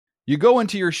You go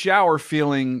into your shower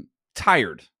feeling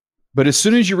tired, but as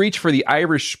soon as you reach for the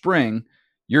Irish Spring,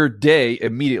 your day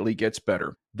immediately gets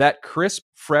better. That crisp,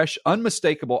 fresh,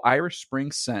 unmistakable Irish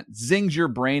Spring scent zings your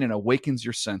brain and awakens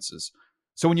your senses.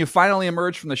 So when you finally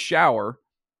emerge from the shower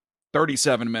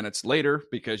 37 minutes later,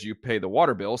 because you pay the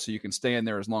water bill so you can stay in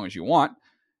there as long as you want,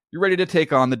 you're ready to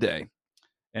take on the day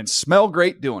and smell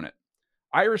great doing it.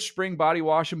 Irish Spring Body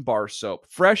Wash and Bar Soap.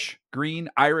 Fresh, green,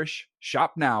 Irish.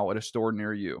 Shop now at a store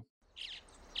near you.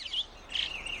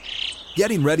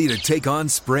 Getting ready to take on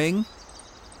spring?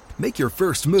 Make your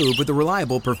first move with the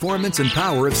reliable performance and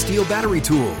power of Steel battery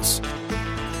tools.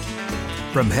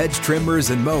 From hedge trimmers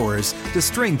and mowers to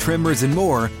string trimmers and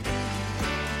more,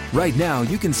 right now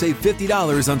you can save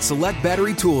 $50 on select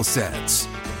battery tool sets.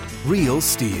 Real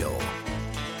Steel.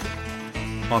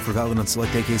 Offer valid on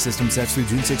select AK system sets through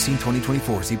June 16,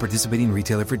 2024. See participating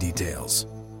retailer for details.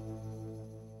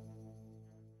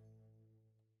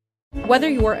 Whether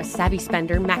you're a savvy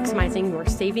spender maximizing your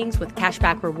savings with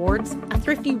cashback rewards, a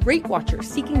thrifty rate watcher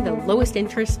seeking the lowest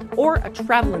interest, or a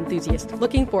travel enthusiast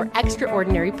looking for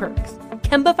extraordinary perks,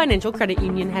 Kemba Financial Credit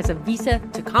Union has a visa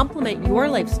to complement your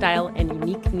lifestyle and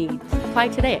unique needs. Apply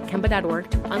today at Kemba.org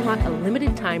to unlock a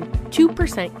limited time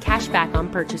 2% cash back on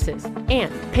purchases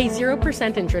and pay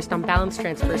 0% interest on balance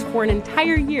transfers for an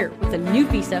entire year with a new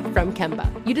visa from Kemba.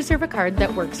 You deserve a card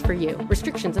that works for you.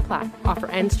 Restrictions apply. Offer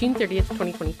ends June 30th,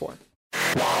 2024.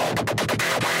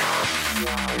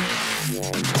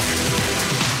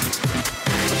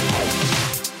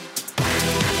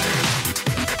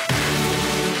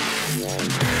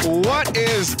 What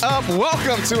is up?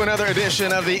 Welcome to another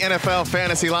edition of the NFL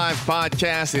Fantasy Live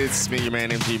podcast. It's me, your man,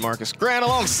 MG Marcus Grant,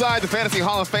 alongside the Fantasy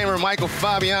Hall of Famer Michael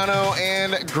Fabiano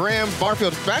and Graham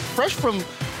Barfield, back fresh from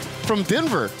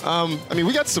Denver.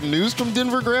 We got some news from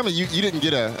Denver, Graham. You didn't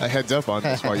get a heads up on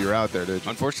this while you were out there, did you?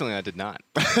 Unfortunately, I did not.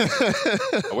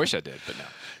 I wish I did, but no.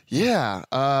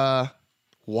 Yeah.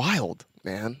 Wild,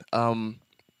 man.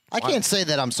 I can't say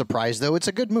that I'm surprised, though. It's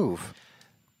a good move.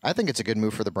 I think it's a good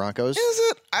move for the Broncos. Is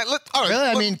it?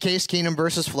 Really? Case Keenum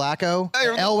versus Flacco.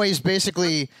 Elway's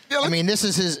basically, this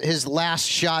is his last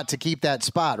shot to keep that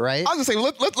spot, right? I was going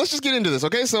to say, let's just get into this,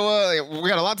 okay? So we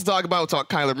got a lot to talk about. We'll talk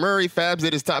Kyler Murray. Fabs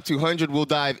did his top 200. We'll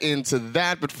dive into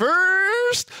that. But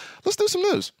first, let's do some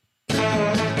news.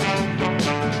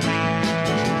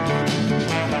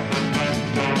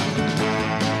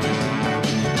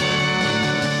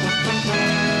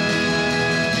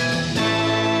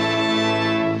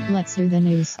 Let's do the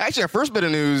news. Actually, our first bit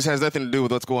of news has nothing to do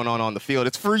with what's going on the field.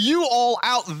 It's for you all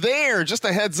out there. Just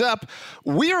a heads up,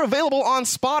 we are available on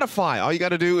Spotify. All you got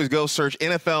to do is go search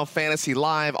NFL Fantasy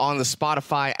Live on the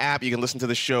Spotify app. You can listen to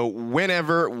the show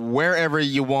whenever, wherever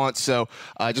you want. So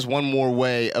just one more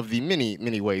way of the many,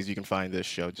 many ways you can find this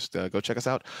show. Just go check us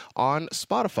out on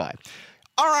Spotify.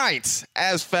 All right,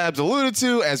 as Fabs alluded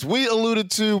to, as we alluded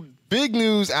to, big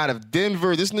news out of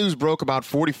Denver. This news broke about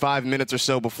 45 minutes or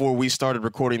so before we started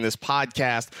recording this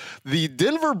podcast. The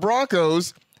Denver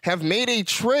Broncos have made a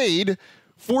trade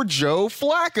for Joe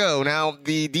Flacco. Now,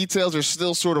 the details are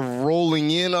still sort of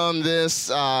rolling in on this.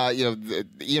 Ian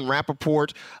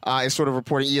Rappaport is sort of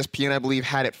reporting. ESPN, I believe,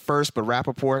 had it first, but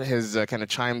Rappaport has kind of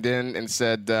chimed in and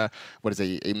said, a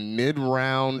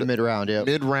mid-round?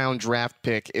 Mid-round draft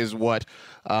pick is what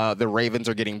the Ravens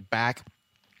are getting back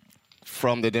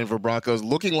from the Denver Broncos,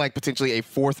 looking like potentially a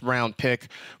fourth-round pick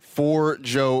for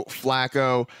Joe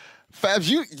Flacco. Fabs,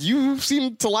 you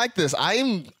seem to like this.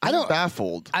 I'm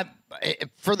baffled.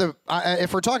 If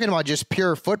we're talking about just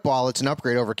pure football, it's an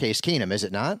upgrade over Case Keenum, is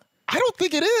it not? I don't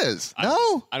think it is.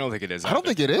 No? I don't think it is. I don't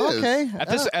think it is. Okay.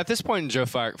 At this point in Joe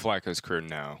Flacco's career,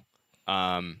 no.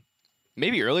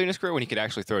 Maybe early in his career when he could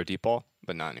actually throw a deep ball,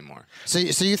 but not anymore. So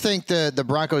you think the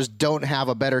Broncos don't have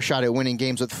a better shot at winning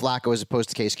games with Flacco as opposed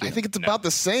to Case Keenum? I think it's about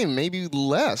the same, maybe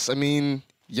less. I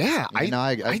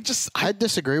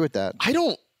disagree with that.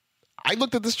 I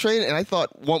looked at this trade and I thought,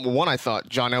 I thought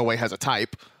John Elway has a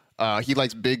type. He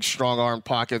likes big, strong arm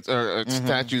pockets or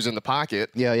statues in the pocket.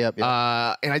 Yeah.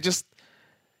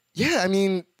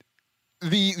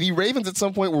 The Ravens at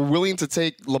some point were willing to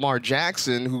take Lamar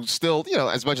Jackson, who still,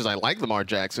 as much as I like Lamar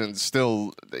Jackson,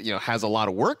 still, has a lot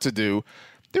of work to do.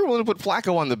 They're willing to put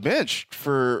Flacco on the bench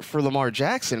for Lamar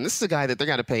Jackson. This is a guy that they're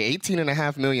going to pay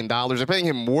 $18.5 million. They're paying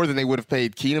him more than they would have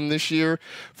paid Keenum this year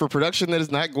for production that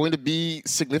is not going to be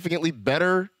significantly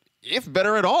better, if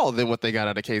better at all, than what they got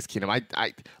out of Case Keenum.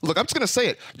 Look, I'm just going to say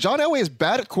it. John Elway is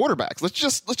bad at quarterbacks.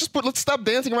 Let's stop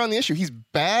dancing around the issue. He's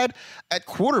bad at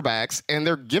quarterbacks, and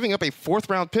they're giving up a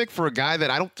fourth-round pick for a guy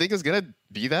that I don't think is going to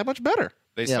be that much better.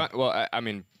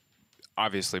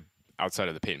 Obviously, outside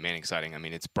of the Peyton Manning sighting, I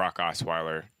mean, it's Brock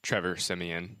Osweiler, Trevor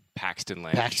Siemian, Paxton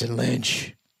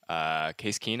Lynch,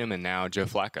 Case Keenum, and now Joe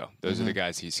Flacco. Those are the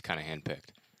guys he's kind of handpicked.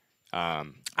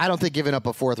 I don't think giving up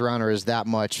a fourth rounder is that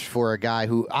much for a guy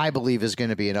who I believe is going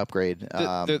to be an upgrade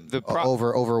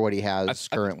over what he has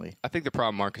currently. I think the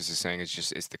problem Marcus is saying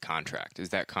is the contract. Is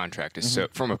that contract is so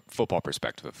from a football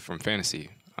perspective, from fantasy.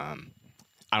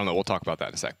 I don't know. We'll talk about that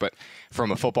in a sec. But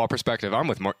from a football perspective, I'm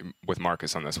with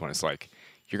Marcus on this one. It's like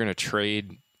you're going to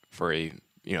trade for a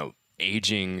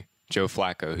aging Joe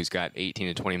Flacco, who's got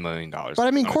 $18 to $20 million. But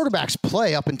I mean, quarterbacks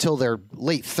play up until their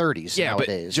late 30s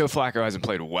nowadays. But Joe Flacco hasn't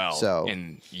played well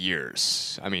in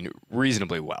years. I mean,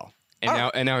 reasonably well.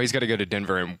 And now he's got to go to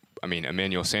Denver. And I mean,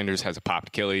 Emmanuel Sanders has a popped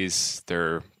Achilles.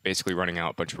 They're basically running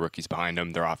out a bunch of rookies behind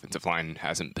him. Their offensive line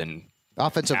hasn't been.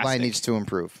 Offensive line needs to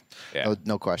improve. Yeah.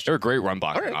 No question. They were a great run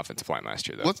blocking offensive line last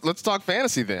year, though. Let's talk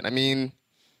fantasy then. I mean,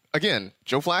 again,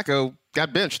 Joe Flacco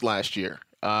got benched last year.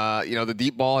 The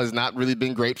deep ball has not really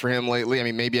been great for him lately. I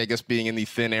mean, maybe I guess being in the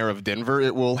thin air of Denver,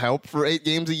 it will help for 8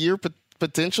 games a year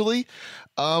potentially.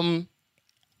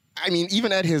 I mean,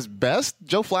 even at his best,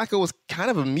 Joe Flacco was kind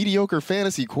of a mediocre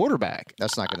fantasy quarterback.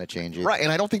 That's not going to change it. Right,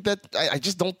 and I don't think that – I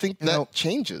just don't think that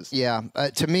changes. Yeah.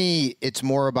 To me, it's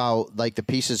more about, like, the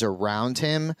pieces around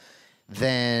him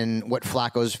than what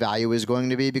Flacco's value is going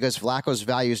to be, because Flacco's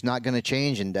value is not going to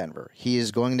change in Denver. He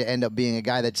is going to end up being a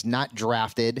guy that's not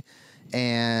drafted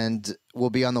and will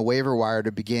be on the waiver wire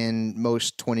to begin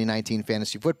most 2019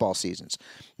 fantasy football seasons.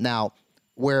 Now,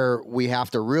 where we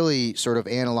have to really sort of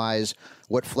analyze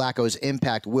what Flacco's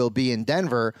impact will be in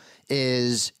Denver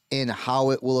is in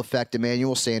how it will affect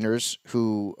Emmanuel Sanders,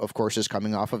 who, of course, is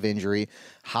coming off of injury,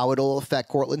 how it'll affect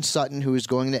Cortland Sutton, who is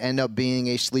going to end up being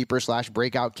a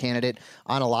sleeper/breakout candidate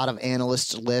on a lot of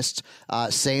analysts' lists.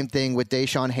 Same thing with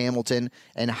Deshaun Hamilton,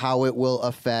 and how it will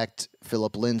affect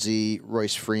Phillip Lindsay,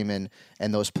 Royce Freeman,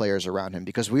 and those players around him.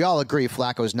 Because we all agree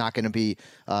Flacco is not going to be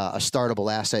a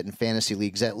startable asset in fantasy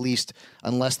leagues, at least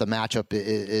unless the matchup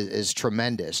is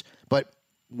tremendous. But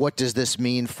what does this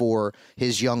mean for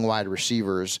his young wide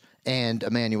receivers and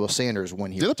Emmanuel Sanders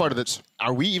when he The other part of this,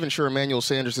 are we even sure Emmanuel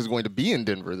Sanders is going to be in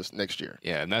Denver this next year?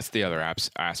 Yeah, and that's the other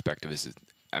aspect of this.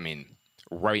 I mean,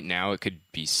 right now it could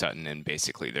be Sutton and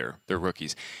basically their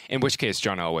rookies, in which case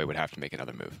John Elway would have to make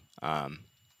another move.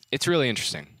 It's really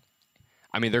interesting.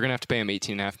 I mean, they're going to have to pay him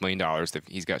 $18.5 million.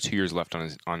 He's got 2 years left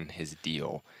on his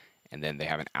deal, and then they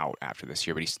have an out after this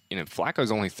year. But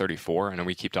Flacco's only 34. I know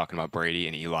we keep talking about Brady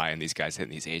and Eli and these guys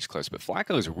hitting these age close, but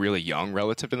Flacco is really young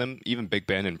relative to them, even Big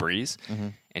Ben and Breeze. Mm-hmm.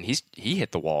 And he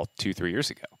hit the wall 2-3 years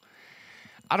ago.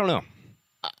 I don't know.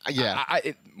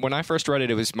 When I first read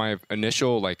it, it was my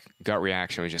initial gut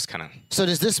reaction was just kind of. So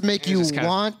does this make you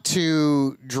want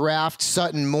to draft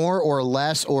Sutton more or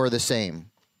less or the same?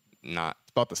 Not.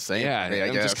 About the same. Yeah,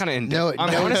 I'm just kind of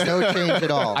indifferent. No change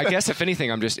at all. I guess if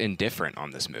anything, I'm just indifferent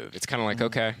on this move. It's kind of like,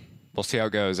 okay, we'll see how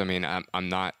it goes. I mean, I'm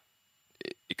not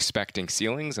expecting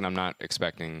ceilings, and I'm not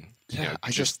expecting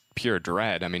just pure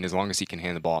dread. I mean, as long as he can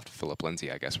hand the ball off to Phillip Lindsay,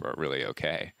 I guess we're really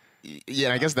okay.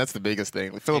 Yeah, I guess that's the biggest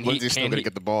thing. Phillip Lindsay's still going to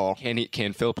get the ball.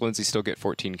 Can Phillip Lindsay still get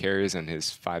 14 carries and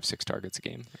his 5-6 targets a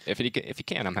game? If he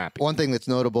can, I'm happy. One thing that's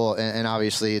notable, and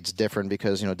obviously it's different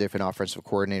because different offensive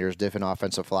coordinators, different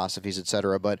offensive philosophies, et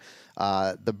cetera. But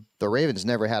the Ravens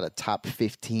never had a top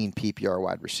 15 PPR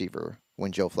wide receiver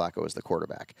when Joe Flacco was the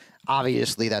quarterback.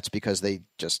 Obviously, that's because they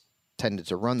just tended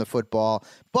to run the football.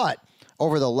 But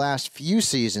over the last few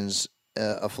seasons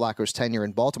of Flacco's tenure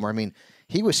in Baltimore, I mean,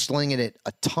 he was slinging it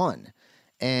a ton,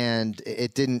 and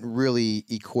it didn't really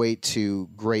equate to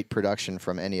great production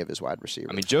from any of his wide receivers.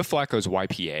 I mean, Joe Flacco's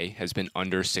YPA has been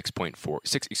under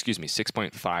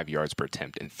 6.5 yards per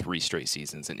attempt in 3 straight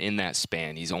seasons, and in that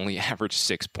span, he's only averaged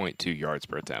 6.2 yards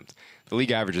per attempt. The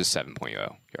league average is 7.0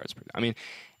 yards per attempt. I mean,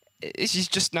 he's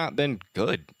just not been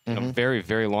good in a very,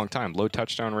 very long time. Low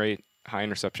touchdown rate, high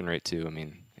interception rate too. I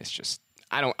mean, it's just.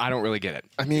 I don't really get it.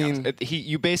 I mean,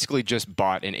 you basically just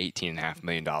bought an $18.5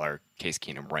 million Case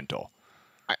Keenum rental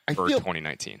for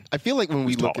 2019. I feel like when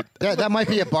we look at that might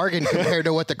be a bargain compared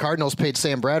to what the Cardinals paid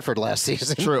Sam Bradford last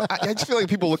season. True. I just feel like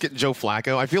people look at Joe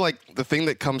Flacco. I feel like the thing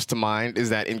that comes to mind is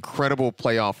that incredible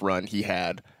playoff run he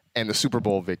had and the Super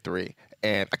Bowl victory.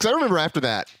 And because I remember after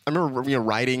that,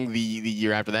 writing the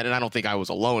year after that, and I don't think I was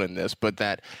alone in this, but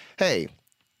that hey.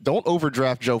 Don't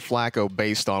overdraft Joe Flacco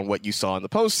based on what you saw in the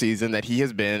postseason, that he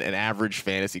has been an average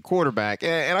fantasy quarterback.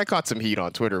 And I caught some heat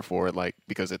on Twitter for it,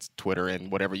 because it's Twitter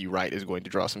and whatever you write is going to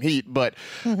draw some heat. But,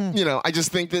 I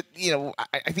just think that,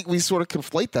 I think we sort of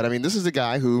conflate that. I mean, this is a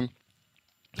guy who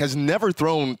has never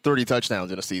thrown 30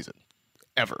 touchdowns in a season,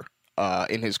 ever.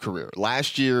 in his career.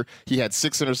 Last year, he had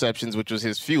 6 interceptions, which was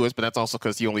his fewest, but that's also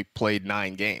because he only played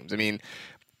 9 games. I mean,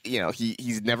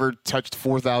 he's never touched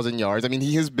 4,000 yards. I mean,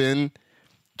 he has been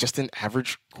just an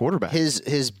average quarterback.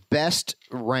 His best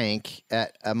rank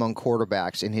among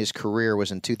quarterbacks in his career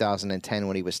was in 2010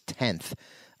 when he was 10th.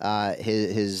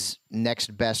 His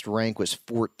next best rank was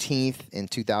 14th in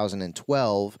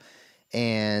 2012,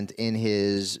 and in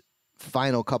his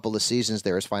final couple of seasons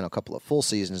there, his final couple of full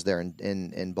seasons there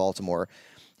in Baltimore,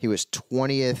 he was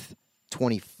 20th,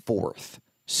 24th.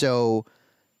 So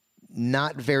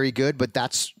not very good, but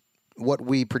that's what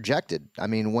we projected. I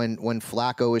mean, when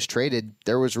Flacco was traded,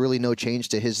 there was really no change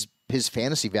to his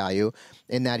fantasy value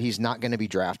in that he's not going to be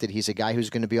drafted. He's a guy who's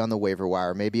going to be on the waiver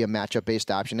wire, maybe a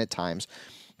matchup-based option at times.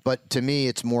 But to me,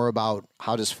 it's more about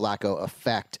how does Flacco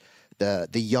affect the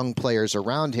young players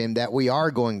around him that we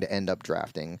are going to end up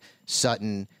drafting.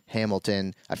 Sutton,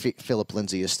 Hamilton. I think Philip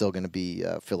Lindsay is still going to be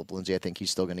Philip Lindsay. I think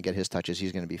he's still going to get his touches.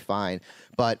 He's going to be fine.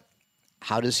 But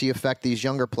how does he affect these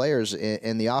younger players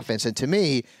in the offense? And to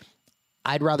me,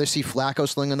 I'd rather see Flacco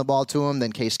slinging the ball to him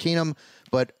than Case Keenum,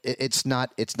 but it's not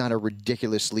a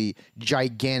ridiculously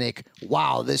gigantic,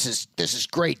 wow, this is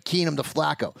great, Keenum to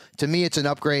Flacco. To me, it's an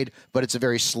upgrade, but it's a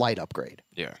very slight upgrade.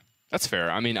 Yeah, that's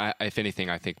fair. I mean, if anything,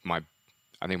 I think my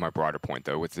broader point,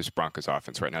 though, with this Broncos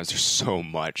offense right now is there's so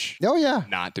much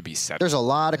not to be said. There's a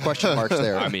lot of question marks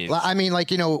there. I mean, like,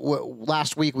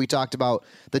 last week we talked about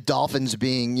the Dolphins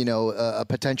being, a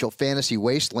potential fantasy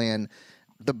wasteland.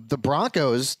 The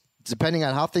Broncos, depending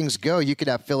on how things go, you could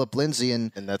have Philip Lindsay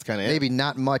and that's kind of maybe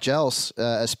not much else,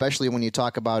 especially when you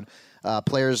talk about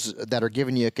players that are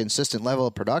giving you a consistent level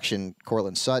of production.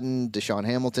 Cortland Sutton, Deshaun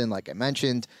Hamilton, like I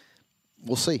mentioned.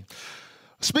 We'll see.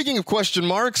 Speaking of question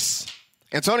marks,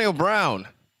 Antonio Brown,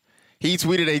 he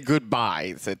tweeted a goodbye.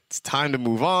 He said it's time to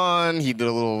move on. He did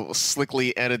a little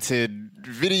slickly edited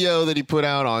video that he put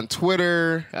out on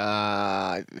Twitter.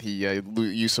 He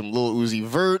used some Lil Uzi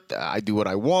Vert, I Do What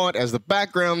I Want, as the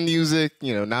background music.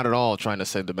 Not at all trying to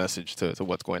send a message to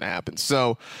what's going to happen.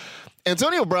 So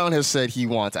Antonio Brown has said he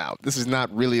wants out. This is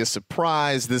not really a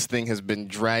surprise. This thing has been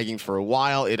dragging for a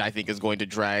while. It, I think, is going to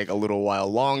drag a little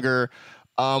while longer.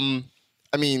 I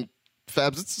mean,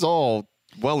 Fabs, it's all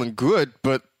well and good,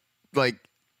 but like,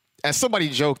 as somebody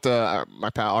joked, my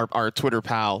pal, our Twitter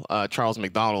pal, Charles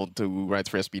McDonald, who writes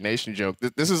for SB Nation,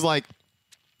 joked, this is like,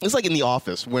 it's like in The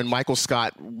Office when Michael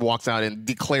Scott walks out and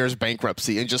declares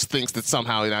bankruptcy and just thinks that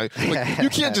somehow, you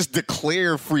can't just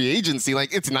declare free agency.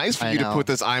 Like, it's nice for you to put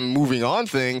this "I'm moving on"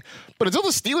 thing, but until the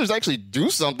Steelers actually do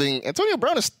something, Antonio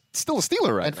Brown is still a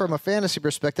Steeler, right? And from a fantasy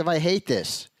perspective, I hate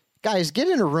this. Guys, get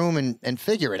in a room and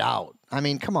figure it out. I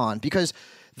mean, come on, because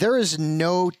there is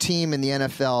no team in the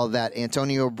NFL that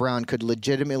Antonio Brown could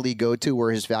legitimately go to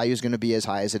where his value is going to be as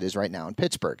high as it is right now in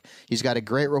Pittsburgh. He's got a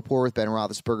great rapport with Ben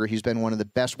Roethlisberger. He's been one of the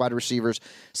best wide receivers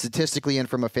statistically and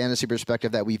from a fantasy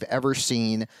perspective that we've ever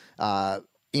seen.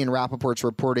 Ian Rappaport's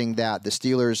reporting that the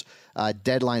Steelers'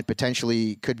 deadline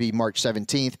potentially could be March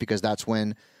 17th because that's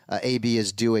when AB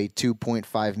is due a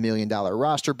 $2.5 million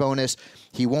roster bonus.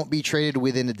 He won't be traded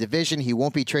within the division. He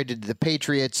won't be traded to the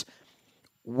Patriots.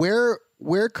 Where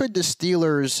could the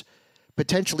Steelers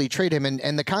potentially trade him?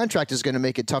 And the contract is going to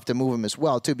make it tough to move him as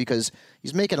well, too, because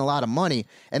he's making a lot of money.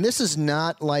 And this is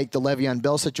not like the Le'Veon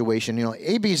Bell situation.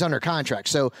 AB's under contract.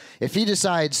 So if he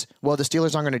decides, well, the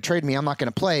Steelers aren't going to trade me, I'm not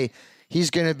going to play,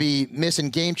 he's going to be missing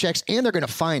game checks, and they're going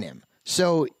to fine him.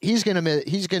 So he's going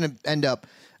to end up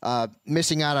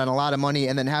missing out on a lot of money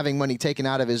and then having money taken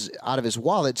out of his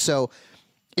wallet. So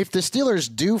if the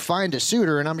Steelers do find a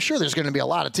suitor, and I'm sure there's going to be a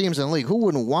lot of teams in the league who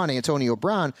wouldn't want Antonio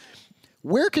Brown,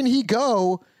 where can he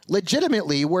go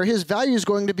legitimately where his value is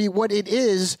going to be what it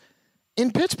is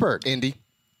in Pittsburgh?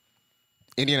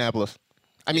 Indianapolis.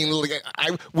 I mean, look,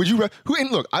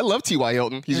 I love T.Y.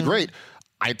 Hilton. He's great.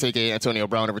 I'd take Antonio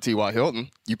Brown over T.Y. Hilton.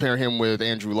 You pair him with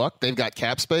Andrew Luck. They've got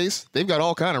cap space. They've got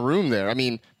all kind of room there. I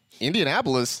mean,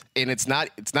 Indianapolis, and it's in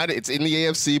the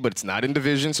AFC, but it's not in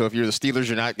division. So if you're the Steelers,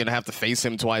 you're not going to have to face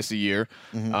him twice a year.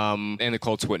 And the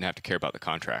Colts wouldn't have to care about the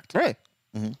contract. Right.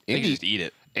 They can just eat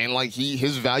it. And like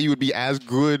his value would be as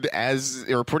good as,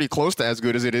 or pretty close to as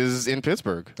good as it is in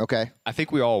Pittsburgh. Okay. I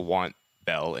think we all want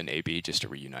Bell and AB just to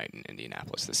reunite in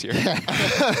Indianapolis this year.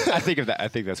 I think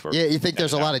that's where. Yeah, you think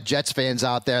there's a lot of Jets fans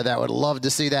out there that would love to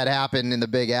see that happen in the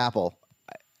Big Apple.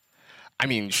 I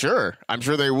mean, sure. I'm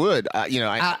sure they would. I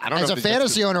don't know. As a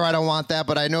fantasy owner, I don't want that,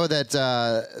 but I know that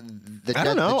the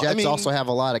Jets also have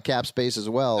a lot of cap space as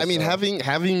well. I mean,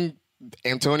 having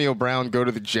Antonio Brown go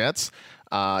to the Jets,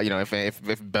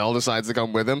 If Bell decides to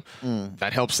come with him,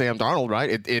 that helps Sam Darnold,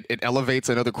 right? It elevates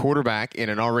another quarterback in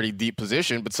an already deep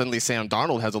position, but suddenly Sam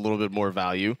Darnold has a little bit more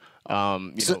value.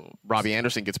 Robbie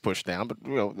Anderson gets pushed down, but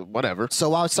whatever.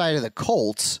 So outside of the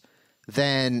Colts,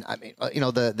 then I mean,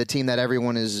 the team that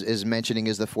everyone is mentioning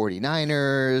is the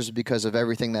 49ers because of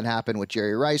everything that happened with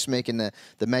Jerry Rice making the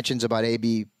mentions about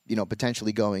AB,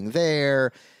 potentially going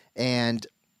there, and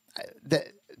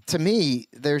to me,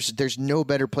 there's no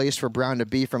better place for Brown to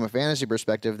be from a fantasy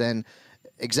perspective than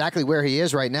exactly where he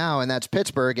is right now, and that's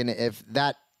Pittsburgh. And if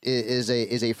that is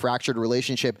a fractured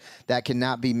relationship that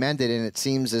cannot be mended, and it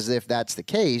seems as if that's the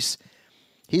case,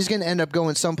 he's going to end up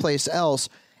going someplace else.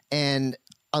 And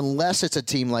unless it's a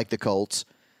team like the Colts,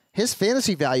 his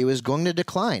fantasy value is going to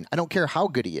decline. I don't care how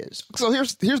good he is. So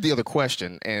here's the other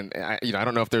question, and I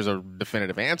don't know if there's a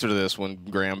definitive answer to this one,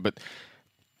 Graham, but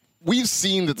we've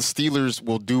seen that the Steelers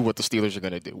will do what the Steelers are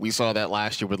going to do. We saw that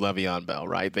last year with Le'Veon Bell,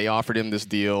 right? They offered him this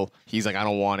deal. He's like, I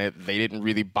don't want it. They didn't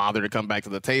really bother to come back to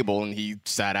the table, and he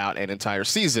sat out an entire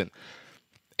season.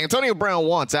 Antonio Brown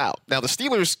wants out. Now, the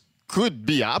Steelers could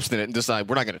be obstinate and decide,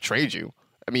 we're not going to trade you.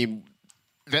 I mean,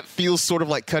 that feels sort of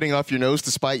like cutting off your nose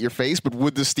to spite your face, but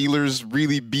would the Steelers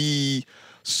really be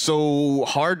so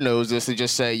hard-nosed as to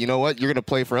just say, you know what, you're going to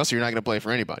play for us or you're not going to play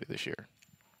for anybody this year?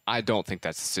 I don't think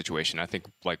that's the situation. I think,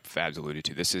 like Fabs alluded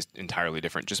to, this is entirely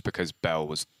different just because Bell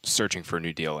was searching for a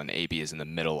new deal and AB is in the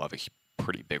middle of a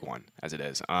pretty big one, as it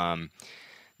is.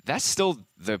 That's still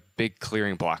the big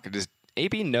clearing block. Does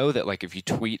AB know that, like, if you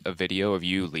tweet a video of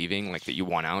you leaving, like, that you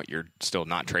want out, you're still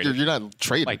not traded? You're not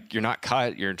traded. Like, you're not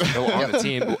cut. You're still on the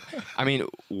team. I mean,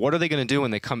 what are they going to do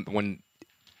when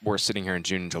we're sitting here in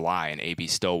June and July and AB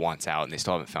still wants out and they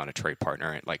still haven't found a trade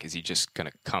partner? Like, is he just going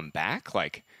to come back?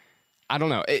 Like, I don't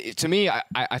know. To me,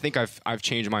 I think I've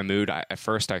changed my mood. At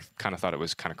first, I kind of thought it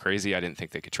was kind of crazy. I didn't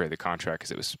think they could trade the contract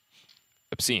because it was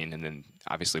obscene. And then,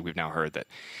 obviously, we've now heard that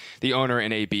the owner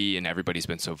and AB and everybody's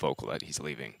been so vocal that he's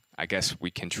leaving. I guess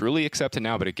we can truly accept it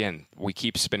now. But again, we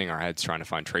keep spinning our heads trying to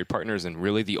find trade partners. And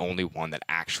really the only one that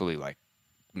actually, like,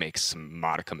 makes some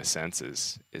modicum of sense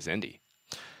is Indy.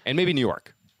 And maybe New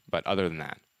York. But other than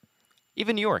that,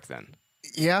 even New York then.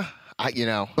 Yeah,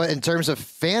 But in terms of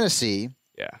fantasy,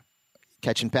 yeah,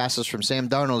 catching passes from Sam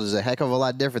Darnold is a heck of a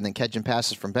lot different than catching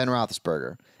passes from Ben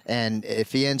Roethlisberger. And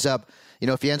if he ends up, in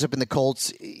the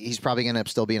Colts, he's probably going to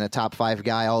still be in a top 5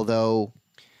 guy, although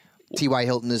T.Y.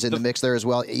 Hilton is in the mix there as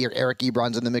well. Eric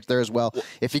Ebron's in the mix there as well.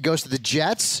 If he goes to the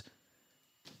Jets,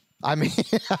 I mean,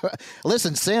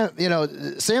 listen, Sam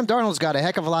Darnold's got a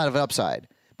heck of a lot of upside,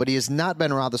 but he has not Ben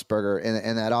Roethlisberger,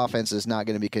 and that offense is not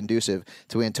going to be conducive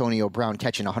to Antonio Brown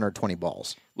catching 120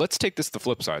 balls. Let's take this to the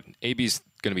flip side. AB's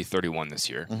going to be 31 this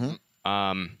year.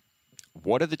 Mm-hmm.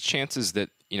 What are the chances that,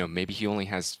 maybe he only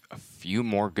has a few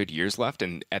more good years left?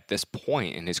 And at this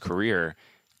point in his career,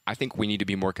 I think we need to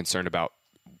be more concerned about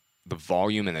the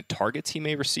volume and the targets he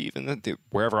may receive in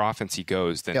wherever offense he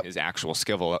goes than his actual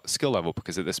skill level.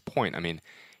 Because at this point, I mean,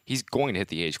 he's going to hit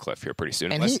the age cliff here pretty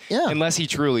soon, unless he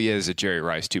truly is a Jerry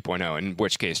Rice 2.0, in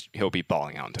which case he'll be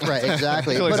balling out until right,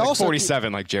 exactly. but like also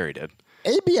 47 like Jerry did.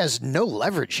 AB has no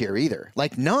leverage here either,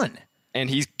 like none. And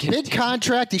he's big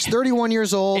contract. He's 31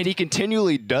 years old, and he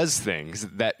continually does things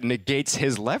that negates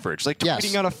his leverage, like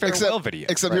tweeting out a farewell video.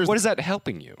 Except what is that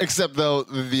helping you? Except though,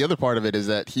 the other part of it is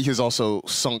that he has also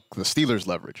sunk the Steelers'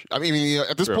 leverage. I mean,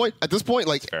 at this point,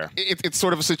 like it's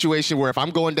sort of a situation where if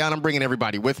I'm going down, I'm bringing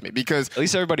everybody with me because at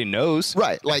least everybody knows,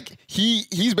 right? Like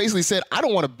he's basically said, I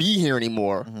don't want to be here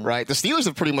anymore, right? The Steelers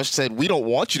have pretty much said, we don't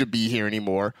want you to be here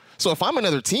anymore. So if I'm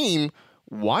another team,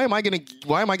 why am I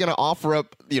gonna offer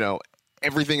up,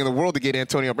 everything in the world to get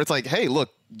Antonio? But it's like, hey, look,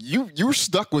 you're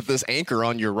stuck with this anchor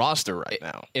on your roster right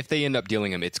now. If they end up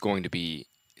dealing him, it's going to be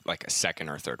like a second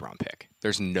or third round pick.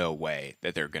 There's no way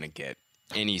that they're going to get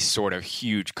any sort of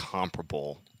huge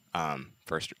comparable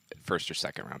first or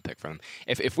second round pick from him.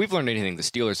 If we've learned anything, the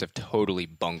Steelers have totally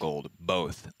bungled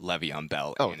both Le'Veon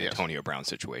Bell and Antonio Brown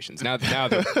situations. Now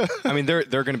they're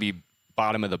going to be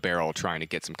bottom of the barrel trying to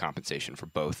get some compensation for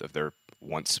both of their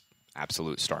once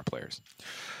absolute star players.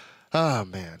 Oh,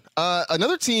 man.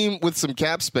 Another team with some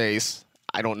cap space.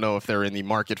 I don't know if they're in the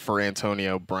market for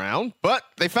Antonio Brown, but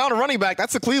they found a running back.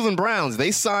 That's the Cleveland Browns.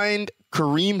 They signed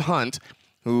Kareem Hunt,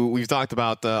 who we've talked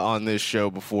about on this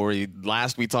show before.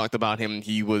 Last we talked about him,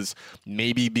 he was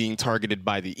maybe being targeted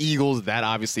by the Eagles. That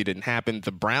obviously didn't happen.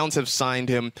 The Browns have signed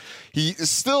him. He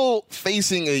is still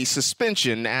facing a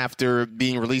suspension after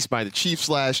being released by the Chiefs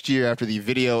last year after the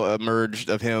video emerged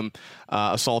of him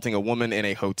assaulting a woman in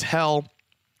a hotel.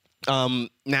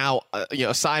 Now,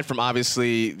 aside from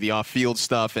obviously the off-field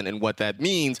stuff and what that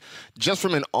means, just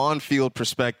from an on-field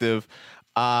perspective,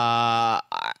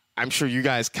 I'm sure you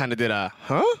guys kind of did a,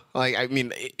 huh? Like, I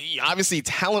mean, obviously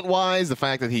talent-wise, the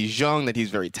fact that he's young, that he's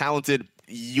very talented,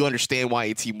 you understand why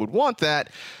a team would want that.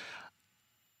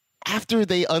 After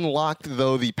they unlocked,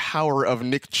 though, the power of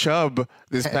Nick Chubb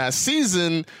this past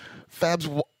season, Fabs,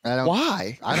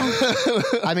 why? I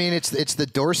don't. I mean, it's the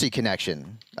Dorsey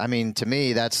connection. I mean, to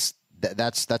me, that's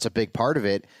a big part of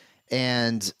it.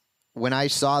 And when I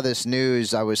saw this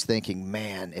news, I was thinking,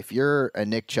 man, if you're a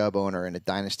Nick Chubb owner in a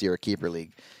dynasty or a keeper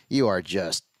league, you are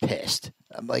just pissed.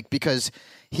 Because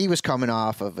he was coming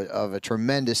off of a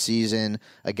tremendous season,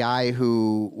 a guy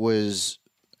who was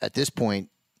at this point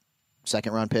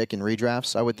second-round pick in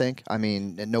redrafts, I would think. I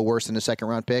mean, no worse than a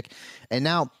second-round pick. And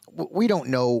now we don't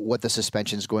know what the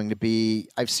suspension is going to be.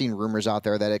 I've seen rumors out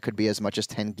there that it could be as much as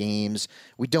 10 games.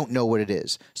 We don't know what it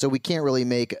is. So we can't really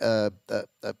make a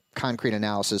concrete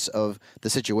analysis of the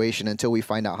situation until we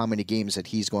find out how many games that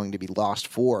he's going to be lost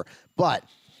for. But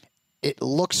it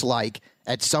looks like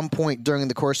at some point during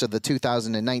the course of the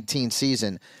 2019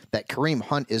 season that Kareem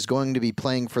Hunt is going to be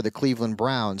playing for the Cleveland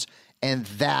Browns, and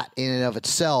that in and of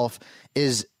itself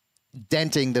is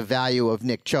denting the value of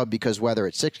Nick Chubb, because whether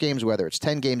it's 6 games, whether it's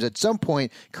 10 games, at some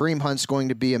point, Kareem Hunt's going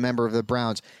to be a member of the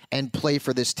Browns and play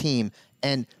for this team.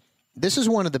 And this is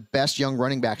one of the best young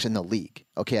running backs in the league.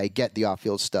 Okay, I get the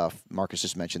off-field stuff. Marcus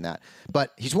just mentioned that.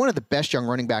 But he's one of the best young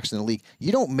running backs in the league.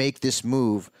 You don't make this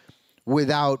move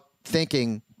without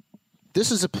thinking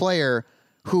this is a player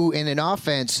who, in an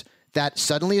offense that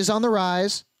suddenly is on the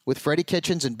rise, with Freddie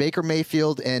Kitchens and Baker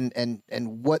Mayfield and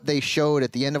what they showed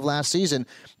at the end of last season,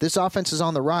 this offense is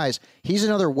on the rise. He's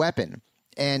another weapon,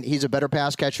 and he's a better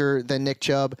pass catcher than Nick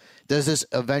Chubb. Does this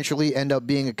eventually end up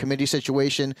being a committee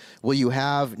situation? Will you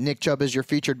have Nick Chubb as your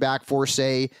featured back for,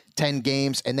 say, 10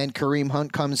 games, and then Kareem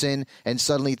Hunt comes in and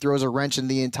suddenly throws a wrench in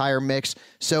the entire mix?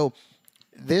 So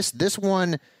this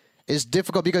one is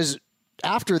difficult because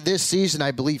after this season, I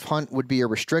believe Hunt would be a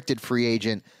restricted free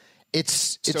agent.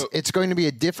 It's going to be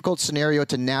a difficult scenario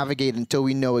to navigate until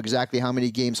we know exactly how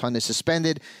many games Hunt is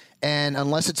suspended. And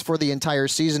unless it's for the entire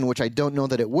season, which I don't know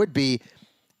that it would be,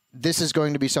 this is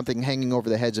going to be something hanging over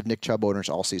the heads of Nick Chubb owners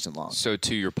all season long. So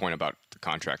to your point about the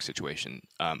contract situation,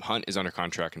 Hunt is under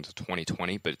contract until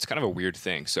 2020, but it's kind of a weird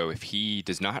thing. So if he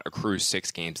does not accrue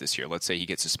 6 games this year, let's say he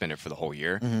gets suspended for the whole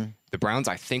year, the Browns,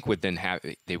 I think, would then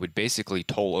they would basically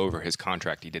toll over his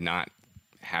contract. He did not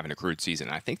have an accrued season.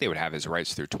 I think they would have his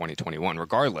rights through 2021.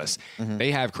 Regardless,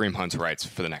 they have Kareem Hunt's rights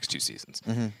for the next 2 seasons.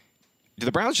 Do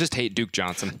the Browns just hate Duke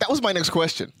Johnson? That was my next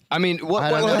question. I mean,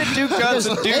 what did Duke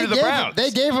Johnson do to the Browns?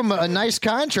 They gave him a nice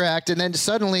contract, and then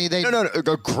suddenly they no,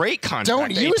 a great contract.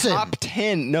 Don't use him. Top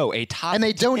 10, no, a top, and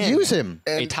they 10, don't use him.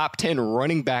 A top 10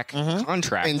 running back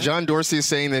contract. And John Dorsey is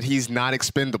saying that he's not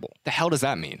expendable. The hell does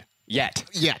that mean? Yet.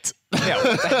 Yeah,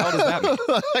 what the hell does that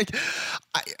mean? Like,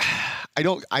 I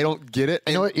don't get it.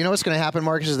 You know what's going to happen,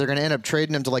 Marcus, is they're going to end up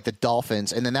trading him to like the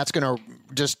Dolphins, and then that's going to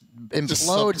just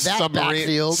implode that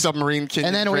backfield. Submarine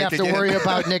and then we have to worry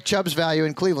about Nick Chubb's value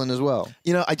in Cleveland as well.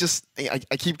 You know, I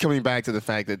keep coming back to the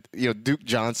fact that, you know, Duke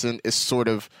Johnson is sort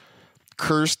of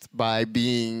cursed by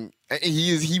being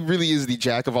he really is the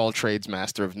jack of all trades,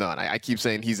 master of none. I keep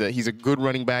saying he's a good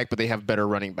running back, but they have better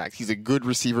running backs. He's a good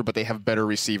receiver, but they have better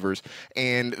receivers.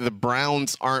 And the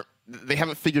Browns they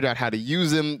haven't figured out how to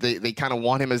use him. They kind of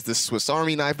want him as this Swiss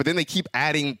Army knife, but then they keep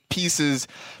adding pieces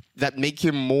that make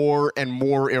him more and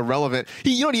more irrelevant.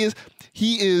 You know what he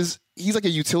is? He's like a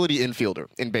utility infielder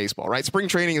in baseball, right? Spring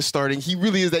training is starting. He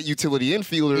really is that utility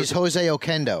infielder. He's Jose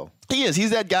Oquendo. He is. He's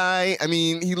that guy. I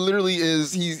mean, he literally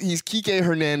is. He's Kike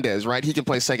Hernandez, right? He can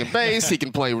play second base. He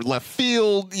can play left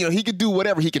field. You know, he could do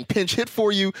whatever. He can pinch hit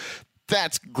for you.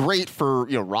 That's great for,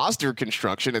 you know, roster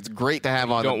construction. It's great to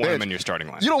have on the bench. You don't want him in your starting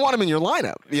lineup. You don't want him in your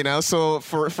lineup, you know? So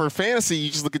for fantasy,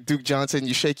 you just look at Duke Johnson,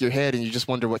 you shake your head, and you just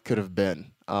wonder what could have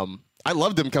been. I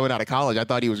loved him coming out of college. I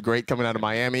thought he was great coming out of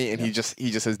Miami, and he just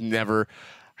has never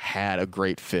had a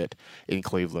great fit in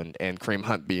Cleveland. And Kareem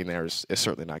Hunt being there is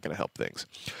certainly not going to help things.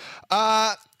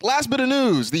 Last bit of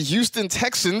news. The Houston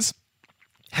Texans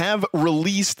have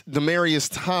released Demaryius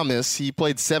Thomas. He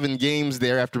played 7 games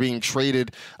there after being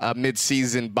traded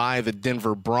midseason by the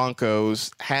Denver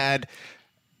Broncos.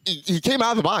 He came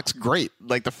out of the box great.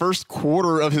 Like the first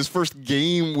quarter of his first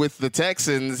game with the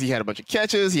Texans, he had a bunch of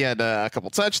catches. He had a couple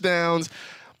touchdowns.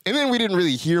 And then we didn't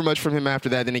really hear much from him after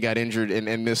that. Then he got injured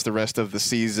and missed the rest of the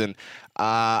season.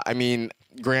 I mean,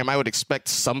 Graham, I would expect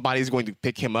somebody's going to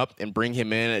pick him up and bring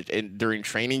him in during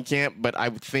training camp, but I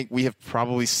would think we have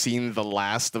probably seen the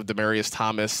last of Demaryius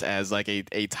Thomas as like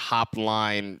a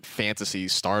top-line fantasy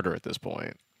starter at this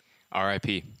point.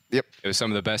 R.I.P. Yep. It was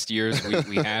some of the best years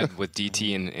we had with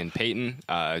DT and Peyton.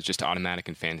 Just automatic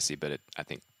in fantasy, but I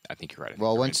think you're right.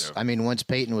 Well, once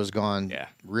Peyton was gone, Yeah.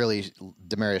 really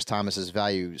Demaryius Thomas's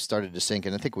value started to sink,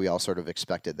 and I think we all sort of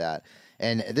expected that.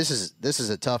 And this is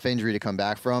a tough injury to come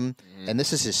back from, and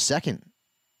this is his second.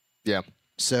 Yeah.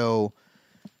 So,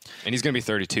 and he's going to be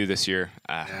 32 this year.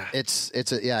 he's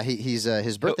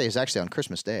his birthday is actually on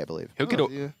Christmas Day, I believe. He'll get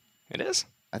yeah. It is.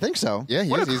 I think so. Yeah,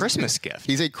 What a Christmas gift.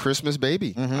 He's a Christmas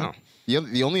baby. Oh.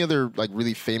 The only other like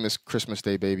really famous Christmas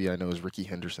Day baby I know is Ricky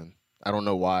Henderson. I don't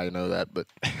know why I know that, but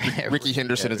Ricky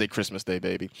Henderson is a Christmas Day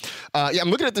baby. I'm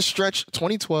looking at the stretch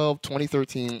 2012,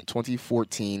 2013,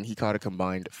 2014. He caught a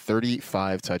combined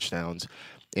 35 touchdowns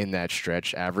in that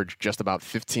stretch, averaged just about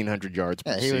 1,500 yards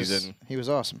per season. He was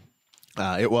awesome.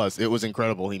 It was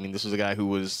incredible. I mean, this was a guy who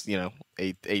was,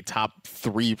 a top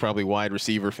 3 probably wide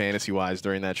receiver fantasy wise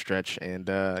during that stretch, and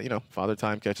Father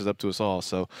Time catches up to us all.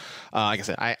 So, like I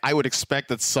said, I would expect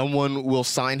that someone will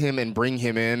sign him and bring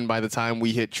him in by the time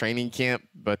we hit training camp.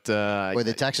 But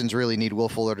the Texans really need Will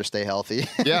Fuller to stay healthy.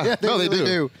 Yeah, they really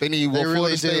do. They need Will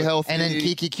Fuller to stay healthy, and then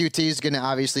Kiki QT is going to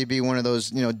obviously be one of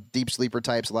those deep sleeper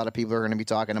types. A lot of people are going to be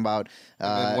talking about.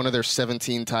 One of their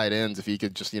 17 tight ends, if he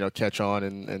could just catch on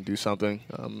and do something.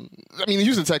 The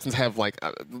Houston Texans have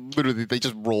literally they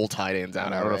just roll tight ends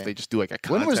out. I don't know if they just do like a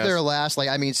contest. When was their last?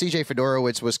 CJ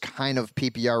Fedorowicz was kind of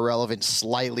PPR relevant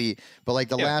slightly,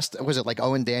 but last was it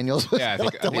Owen Daniels? Yeah, I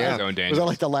think it was Owen Daniels.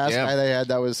 Was that the last guy they had?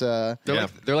 That was.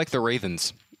 They're like the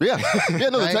Ravens. Yeah, the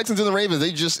Right? Texans and the Ravens.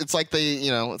 It's like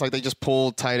they just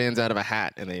pull tight ends out of a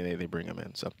hat and they bring them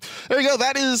in. So there you go.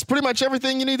 That is pretty much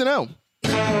everything you need to know.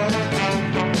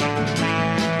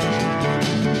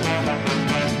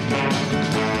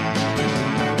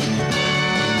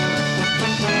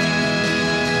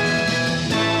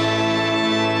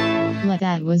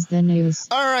 That was the news.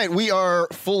 All right, we are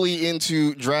fully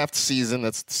into draft season.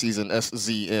 That's season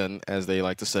SZN, as they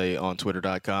like to say on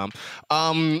Twitter.com.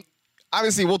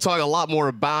 Obviously, we'll talk a lot more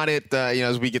about it,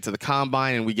 as we get to the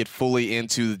combine and we get fully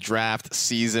into the draft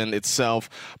season itself.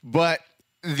 But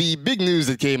the big news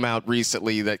that came out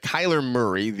recently that Kyler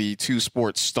Murray, the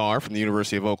two-sport star from the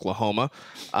University of Oklahoma,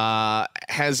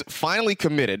 has finally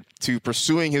committed to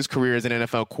pursuing his career as an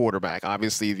NFL quarterback.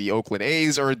 Obviously, the Oakland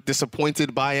A's are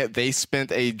disappointed by it. They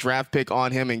spent a draft pick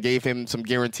on him and gave him some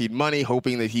guaranteed money,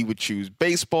 hoping that he would choose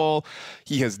baseball.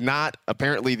 He has not.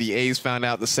 Apparently, the A's found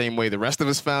out the same way the rest of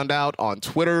us found out on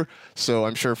Twitter. So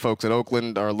I'm sure folks at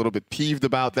Oakland are a little bit peeved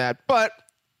about that. But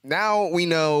now we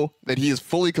know that he is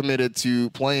fully committed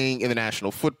to playing in the National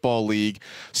Football League.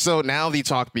 So now the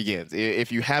talk begins.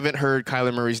 If you haven't heard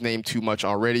Kyler Murray's name too much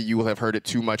already, you will have heard it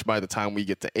too much by the time we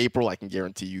get to April. I can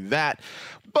guarantee you that.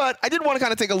 But I did want to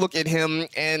kind of take a look at him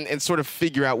and sort of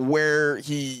figure out where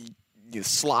he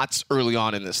slots early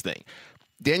on in this thing.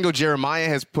 Daniel Jeremiah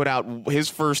has put out his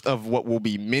first of what will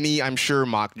be many, I'm sure,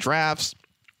 mock drafts.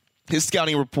 His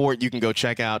scouting report, you can go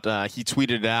check out. He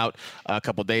tweeted it out a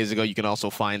couple days ago. You can also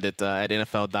find it at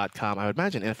NFL.com. I would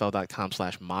imagine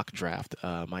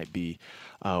NFL.com/mockdraft might be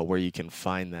where you can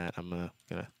find that. I'm going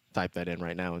to type that in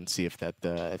right now and see if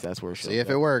that's where it shows. See if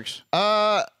it works.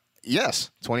 Yes,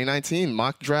 2019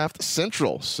 Mock Draft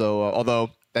Central. So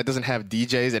although that doesn't have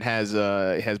DJs, it has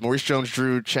Maurice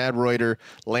Jones-Drew, Chad Reuter,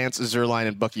 Lance Zierlein,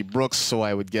 and Bucky Brooks. So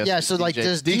I would guess. Yeah. So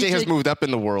does DJ has moved up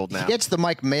in the world now? He gets the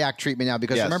Mike Mayock treatment now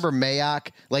because remember Mayock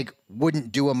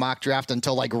wouldn't do a mock draft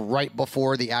until right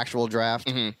before the actual draft.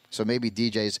 Mm-hmm. So maybe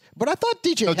DJ's. But I thought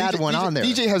DJ had one on there.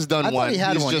 DJ has done one. He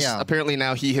had one. Apparently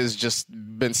now he has just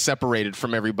been separated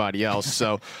from everybody else.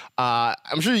 So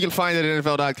I'm sure you can find it at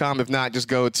NFL.com. If not, just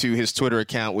go to his Twitter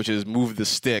account, which is Move the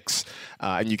Sticks,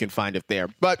 and you can find it there.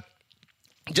 But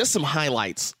just some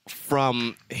highlights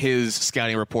from his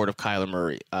scouting report of Kyler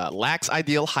Murray. Lacks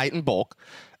ideal height and bulk,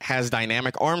 has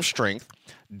dynamic arm strength,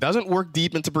 doesn't work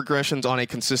deep into progressions on a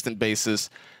consistent basis,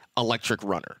 electric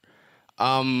runner.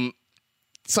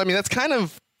 So, that's kind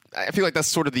of, I feel like that's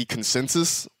sort of the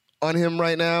consensus on him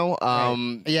right now.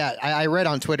 Yeah, I read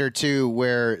on Twitter, too,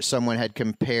 where someone had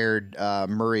compared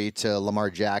Murray to Lamar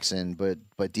Jackson, but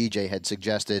DJ had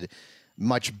suggested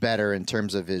much better in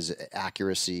terms of his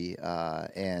accuracy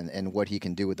and what he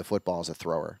can do with the football as a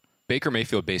thrower. Baker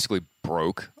Mayfield basically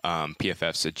broke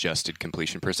PFF's adjusted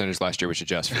completion percentage last year, which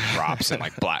adjusts for drops and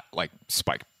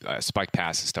spike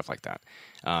passes, stuff like that.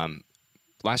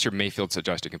 Last year, Mayfield's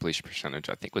adjusted completion percentage,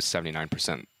 I think, was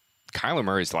 79%. Kyler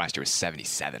Murray's last year was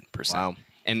 77%. Wow.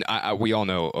 And we all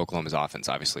know Oklahoma's offense,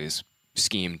 obviously, is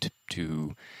schemed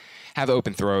to have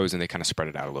open throws, and they kind of spread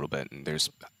it out a little bit. And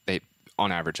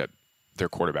on average, their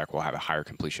quarterback will have a higher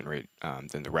completion rate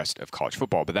than the rest of college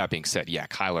football. But that being said,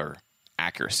 Kyler,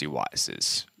 accuracy-wise,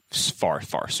 is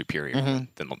far superior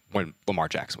than when Lamar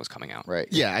Jackson was coming out. Right.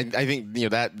 Yeah, I think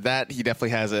that he definitely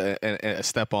has a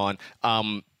step on.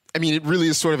 I mean, it really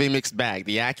is sort of a mixed bag.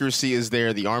 The accuracy is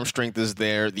there, the arm strength is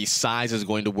there, the size is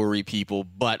going to worry people,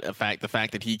 but the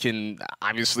fact that he can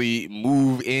obviously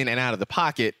move in and out of the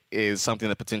pocket is something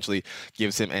that potentially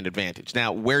gives him an advantage.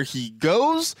 Now, where he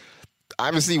goes,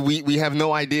 obviously, we have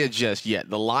no idea just yet.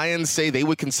 The Lions say they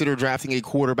would consider drafting a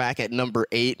quarterback at number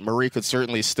 8. Murray could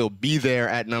certainly still be there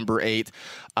at number 8.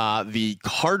 The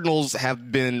Cardinals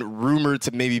have been rumored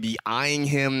to maybe be eyeing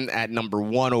him at number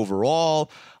 1 overall.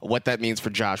 What that means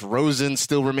for Josh Rosen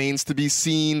still remains to be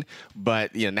seen.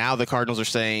 But now the Cardinals are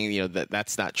saying that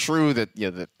that's not true. That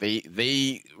that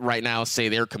they right now say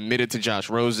they're committed to Josh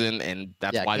Rosen, and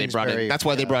that's why they brought in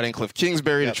they brought in Cliff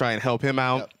Kingsbury to try and help him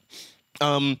out.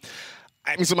 Yep.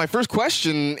 I mean, so my first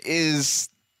question is,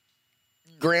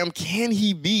 Graham, can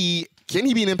he be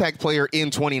an impact player in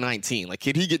 2019? Like,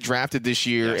 could he get drafted this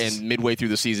year and midway through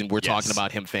the season we're talking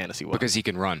about him fantasy-wise? Because he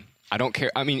can run. I don't care.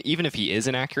 I mean, even if he is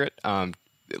inaccurate,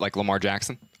 like Lamar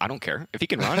Jackson, I don't care. If he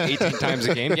can run 18 times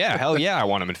a game, hell yeah, I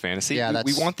want him in fantasy. Yeah,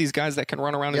 we want these guys that can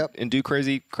run around and do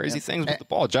crazy things with the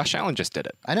ball. Josh Allen just did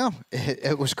it. I know.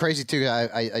 It was crazy, too.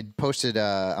 I posted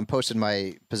I'm posting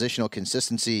my positional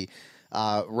consistency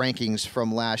rankings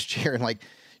from last year, and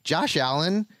Josh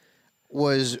Allen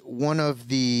was one of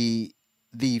the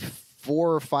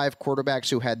 4 or 5 quarterbacks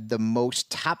who had the most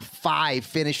top 5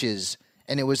 finishes,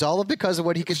 and it was all because of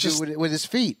what he could do with his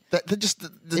feet.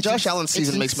 The Josh Allen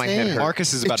season makes my head hurt.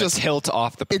 Marcus is about to tilt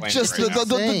off the plane.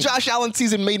 The Josh Allen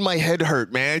season made my head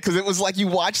hurt, man, because it was like you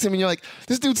watched him and you're like,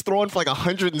 this dude's throwing for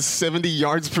 170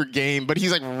 yards per game, but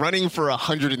he's running for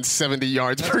 170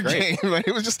 yards per game. Right?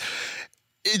 It was just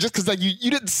because you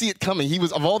didn't see it coming. He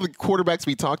was, of all the quarterbacks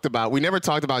we talked about, we never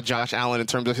talked about Josh Allen in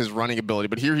terms of his running ability,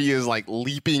 but here he is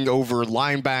leaping over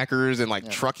linebackers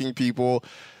and trucking people.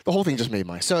 The whole thing just made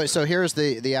my head. So here's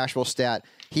the actual stat.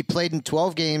 He played in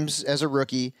 12 games as a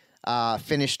rookie,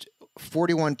 finished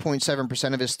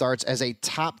 41.7% of his starts as a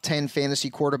top 10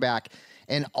 fantasy quarterback,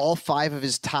 and all 5 of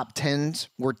his top 10s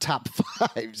were top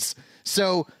 5s.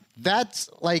 So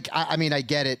that's I mean, I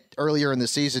get it. Earlier in the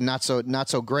season, not so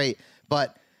great.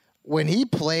 But when he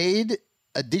played,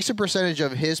 a decent percentage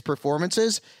of his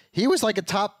performances, he was like a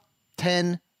top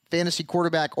 10 fantasy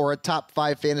quarterback or a top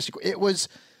 5 fantasy. It was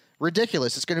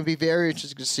ridiculous. It's going to be very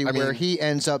interesting to see where he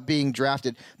ends up being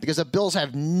drafted, because the Bills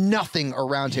have nothing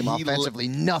around him offensively.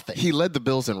 Nothing. He led the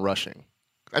Bills in rushing.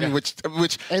 I mean, which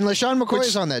and LaShawn McCoy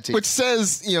is on that team, which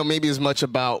says maybe as much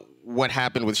about what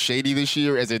happened with Shady this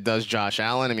year as it does Josh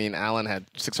Allen. I mean, Allen had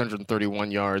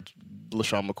 631 yards.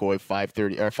 LaShawn McCoy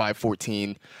 530 or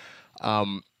 514.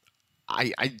 I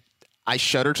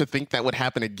shudder to think that would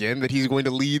happen again, that he's going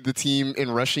to lead the team in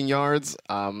rushing yards.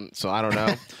 So I don't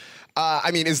know.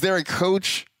 I mean, is there a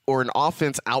coach or an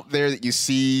offense out there that you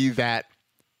see that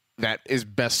is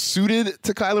best suited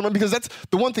to Kyler Murray? Because that's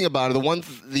the one thing about it.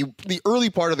 The early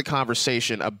part of the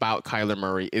conversation about Kyler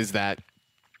Murray is that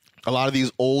a lot of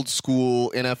these old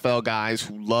school NFL guys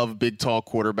who love big, tall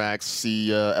quarterbacks, see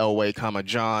Elway,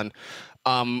 John,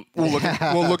 we'll look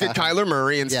at Kyler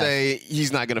Murray and say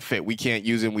he's not going to fit. We can't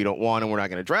use him. We don't want him. We're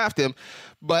not going to draft him.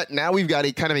 But now we've got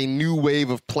a kind of a new wave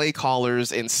of play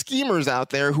callers and schemers out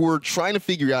there who are trying to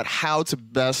figure out how to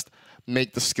best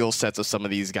make the skill sets of some of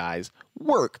these guys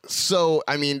work. So,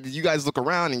 I mean, you guys look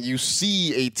around and you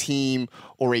see a team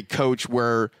or a coach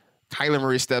where Kyler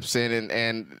Murray steps in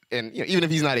and even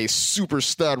if he's not a super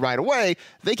stud right away,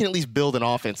 they can at least build an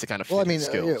offense to kind of fit his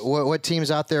skills. What teams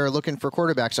out there are looking for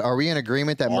quarterbacks? Are we in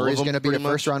agreement that Murray's going to be the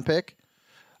first-round pick?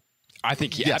 I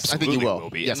think he absolutely will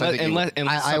be. Yes,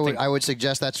 I would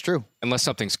suggest that's true. Unless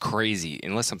something crazy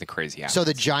happens. So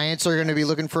the Giants are going to be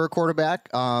looking for a quarterback,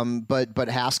 but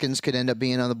Haskins could end up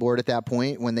being on the board at that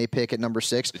point when they pick at number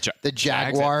 6. The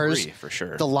Jaguars, for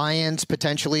sure. The Lions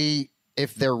potentially,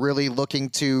 if they're really looking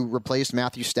to replace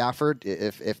Matthew Stafford,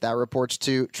 if that report's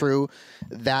true,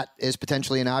 that is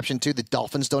potentially an option too. The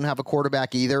Dolphins don't have a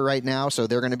quarterback either right now, so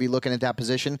they're going to be looking at that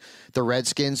position. The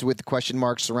Redskins, with the question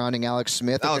marks surrounding Alex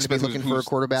Smith, are going to be looking for a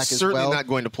quarterback as well. Certainly not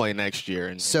going to play next year.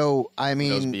 And so, I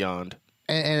mean, beyond.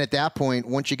 And at that point,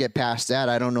 once you get past that,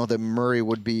 I don't know that Murray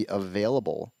would be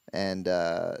available. And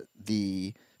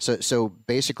so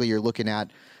basically, you're looking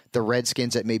at the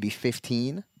Redskins at maybe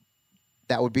 15.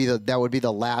 That would be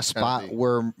the last spot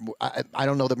where I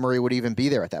don't know that Murray would even be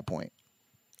there at that point.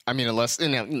 I mean, unless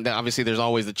obviously there's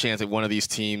always the chance that one of these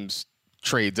teams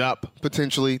trades up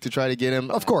potentially to try to get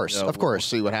him. Of course. We'll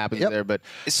see what happens there. But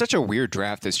it's such a weird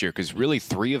draft this year because really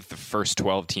 3 of the first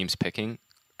 12 teams picking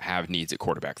have needs at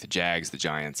quarterback: the Jags, the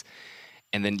Giants,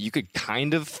 And then you could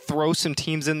kind of throw some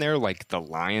teams in there like the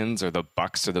Lions or the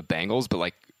Bucks or the Bengals. But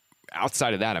like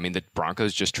outside of that, I mean, the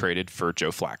Broncos just traded for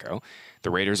Joe Flacco. The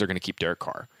Raiders are going to keep Derek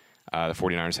Carr. The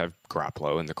 49ers have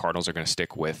Garoppolo, and the Cardinals are going to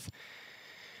stick with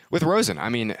Rosen. I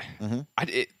mean,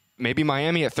 maybe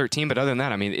Miami at 13, but other than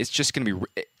that, I mean, it's just going to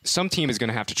be some team is going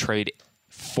to have to trade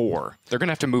 4. They're going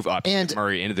to have to move up and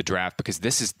Murray into the draft because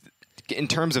this is, in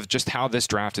terms of just how this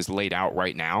draft is laid out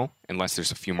right now, unless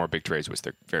there's a few more big trades, which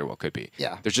there very well could be.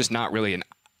 Yeah. There's just not really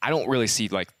I don't really see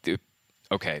like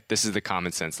okay, this is the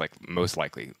common sense, like most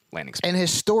likely landing spot. And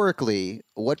historically,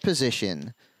 what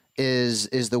position is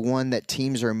the one that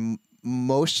teams are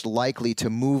most likely to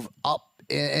move up?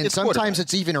 And sometimes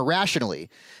it's even irrationally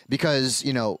because,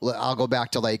 I'll go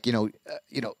back to like,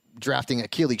 drafting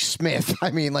Akili Smith.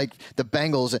 I mean, like the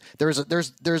Bengals,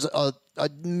 there's a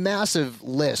massive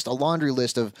list, a laundry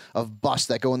list of busts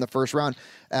that go in the first round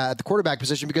at the quarterback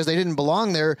position because they didn't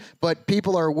belong there, but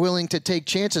people are willing to take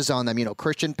chances on them.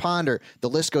 Christian Ponder, the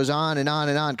list goes on and on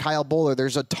and on. Kyle Bowler,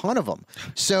 there's a ton of them.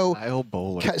 So Kyle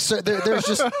Bowler. So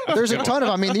there's a ton of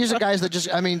them. I mean, these are guys that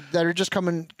are just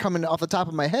coming off the top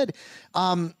of my head.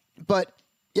 But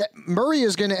yeah, Murray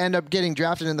is going to end up getting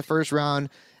drafted in the first round.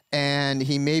 And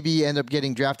he maybe end up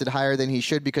getting drafted higher than he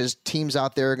should because teams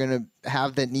out there are going to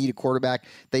have that need a quarterback.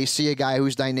 They see a guy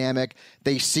who's dynamic.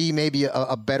 They see maybe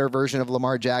a better version of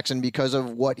Lamar Jackson because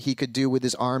of what he could do with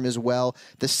his arm as well.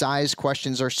 The size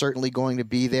questions are certainly going to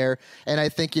be there. And I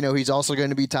think, he's also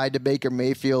going to be tied to Baker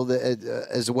Mayfield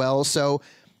as well. So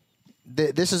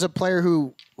this is a player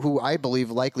who I believe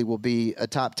likely will be a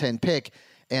top 10 pick.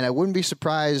 And I wouldn't be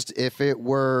surprised if it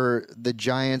were the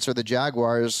Giants or the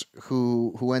Jaguars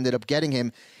who ended up getting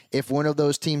him. If one of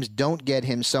those teams don't get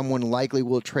him, someone likely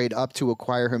will trade up to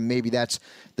acquire him. Maybe that's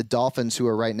the Dolphins, who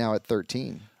are right now at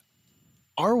 13.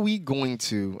 Are we going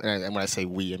to, and when I say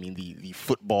we, I mean the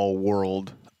football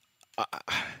world,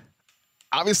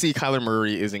 obviously Kyler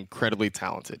Murray is incredibly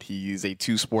talented. He's a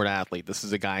two-sport athlete. This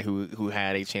is a guy who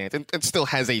had a chance and still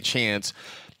has a chance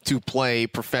to play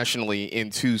professionally in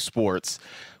 2 sports.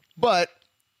 But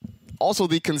also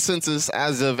the consensus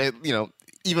as of,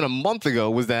 even a month ago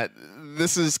was that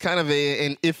this is kind of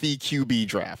an iffy QB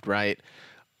draft, right?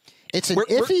 It's an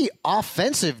iffy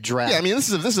offensive draft. Yeah, I mean,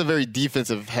 this is a very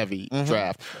defensive-heavy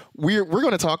draft. We're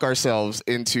going to talk ourselves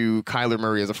into Kyler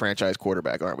Murray as a franchise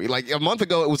quarterback, aren't we? Like a month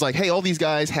ago, it was like, hey, all these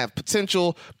guys have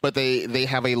potential, but they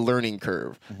have a learning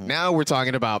curve. Now we're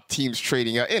talking about teams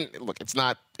trading up. And look, it's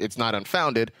not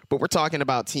unfounded, but we're talking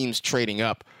about teams trading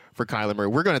up for Kyler Murray.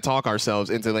 We're going to talk ourselves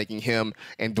into making him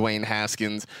and Dwayne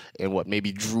Haskins and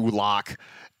maybe Drew Lock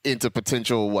into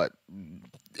potential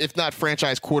if not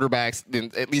franchise quarterbacks, then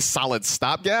at least solid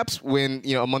stopgaps when,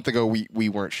 a month ago we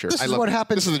weren't sure. This is what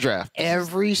happens. This is the draft.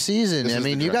 Every season. I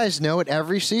mean, you guys know it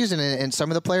every season. And some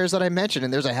of the players that I mentioned,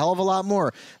 and there's a hell of a lot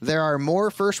more. There are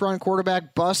more first-round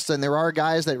quarterback busts than there are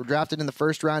guys that were drafted in the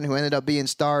first round who ended up being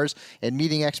stars and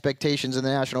meeting expectations in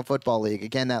the National Football League.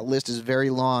 Again, that list is very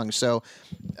long. So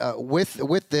with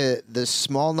the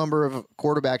small number of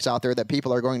quarterbacks out there that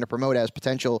people are going to promote as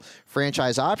potential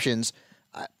franchise options,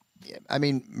 I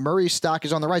mean, Murray's stock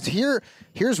is on the rise.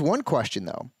 Here's one question,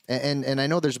 though, and I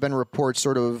know there's been reports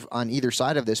sort of on either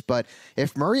side of this, but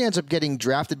if Murray ends up getting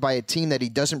drafted by a team that he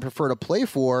doesn't prefer to play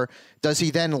for, does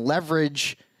he then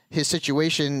leverage his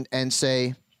situation and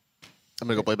say, I'm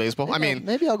going to go play baseball?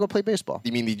 Maybe I'll go play baseball.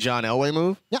 You mean the John Elway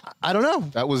move? Yeah, I don't know.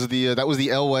 That was the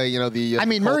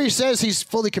Elway, Murray says he's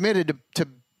fully committed to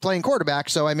playing quarterback,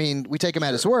 so, we take him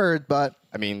at his word, but...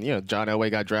 John Elway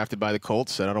got drafted by the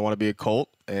Colts, said, I don't want to be a Colt,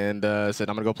 and said,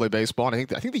 I'm going to go play baseball. And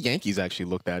I think the Yankees actually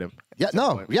looked at him.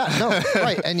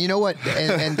 Right. And you know what?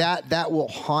 And that will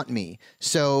haunt me.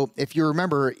 So if you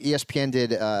remember, ESPN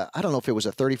did, I don't know if it was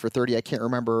a 30 for 30, I can't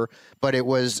remember, but it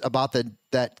was about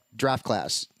that draft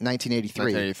class,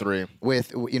 1983.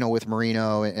 With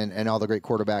Marino and all the great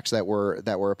quarterbacks that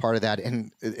were a part of that.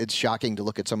 And it's shocking to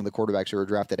look at some of the quarterbacks who were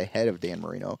drafted ahead of Dan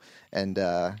Marino. And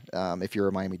if you're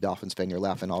a Miami Dolphins fan, you're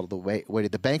laughing all the way to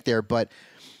the bank there. But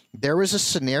there was a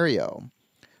scenario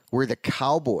where the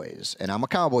Cowboys, and I'm a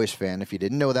Cowboys fan, if you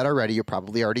didn't know that already, you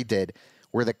probably already did,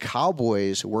 where the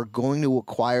Cowboys were going to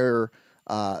acquire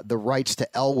the rights to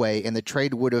Elway, and the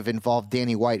trade would have involved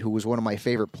Danny White, who was one of my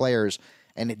favorite players,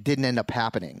 and it didn't end up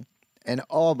happening. And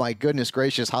oh my goodness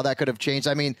gracious, how that could have changed.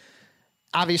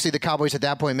 Obviously the Cowboys at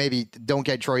that point maybe don't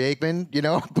get Troy Aikman,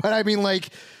 but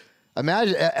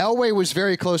imagine Elway was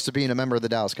very close to being a member of the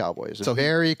Dallas Cowboys. So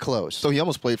very close. So he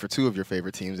almost played for 2 of your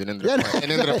favorite teams and ended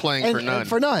up playing for none.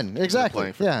 For none,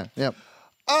 exactly. Yeah.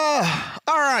 All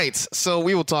right. So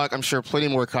we will talk, I'm sure, plenty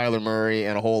more Kyler Murray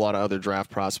and a whole lot of other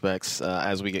draft prospects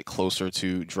as we get closer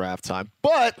to draft time.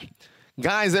 But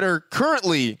guys that are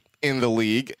currently in the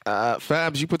league.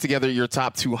 Fabs, you put together your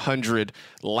top 200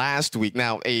 last week.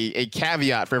 Now, a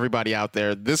caveat for everybody out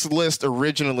there. This list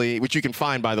originally, which you can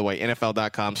find, by the way,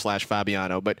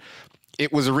 NFL.com/Fabiano, but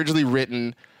it was originally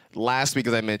written last week,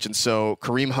 as I mentioned. So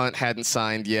Kareem Hunt hadn't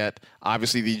signed yet.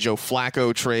 Obviously, the Joe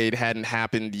Flacco trade hadn't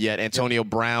happened yet. Antonio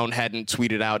Brown hadn't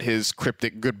tweeted out his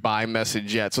cryptic goodbye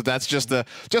message yet. So that's just a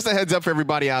heads up for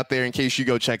everybody out there in case you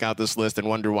go check out this list and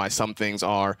wonder why some things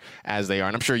are as they are.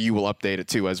 And I'm sure you will update it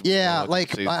too. As yeah,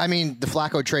 I mean, the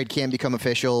Flacco trade can't become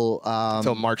official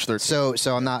until March 13th.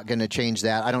 So I'm not going to change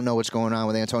that. I don't know what's going on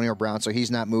with Antonio Brown, so he's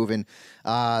not moving.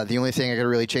 The only thing I got to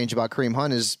really change about Kareem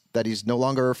Hunt is that he's no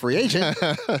longer a free agent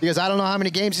because I don't know how many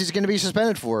games he's going to be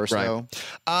suspended for. So.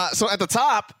 Right. So at the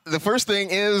top, the first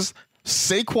thing is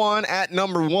Saquon at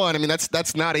number 1. I mean,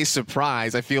 that's not a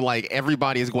surprise. I feel like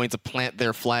everybody is going to plant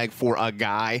their flag for a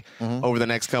guy over the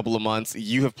next couple of months.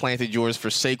 You have planted yours for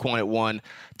Saquon at 1,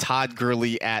 Todd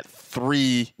Gurley at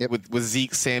 3, with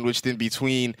Zeke sandwiched in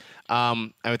between. I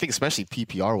would think especially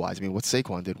PPR wise. I mean, what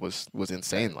Saquon did was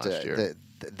insane last year.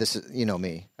 This is, you know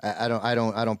me. I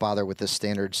don't bother with this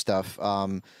standard stuff.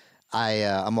 I'm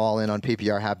all in on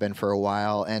PPR, have been for a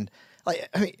while, and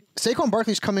Saquon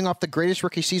Barkley's coming off the greatest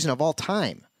rookie season of all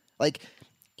time. Like,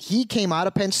 he came out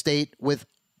of Penn State with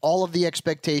all of the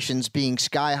expectations being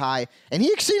sky high, and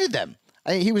he exceeded them.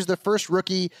 He was the first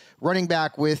rookie running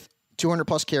back with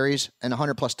 200-plus carries and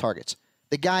 100-plus targets.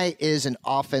 The guy is an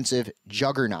offensive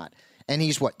juggernaut, and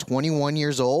he's, 21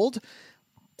 years old?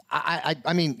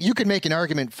 I mean, you could make an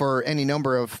argument for any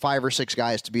number of 5 or 6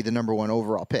 guys to be the number 1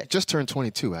 overall pick. Just turned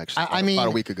 22, actually. I mean, about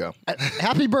a week ago.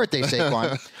 Happy birthday,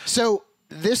 Saquon. So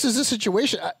this is a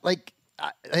situation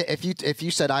if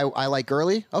you said I like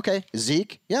Gurley, okay.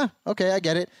 Zeke, yeah, okay, I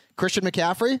get it. Christian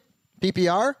McCaffrey,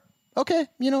 PPR, okay,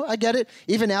 I get it.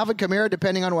 Even Alvin Kamara,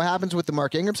 depending on what happens with the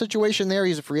Mark Ingram situation there,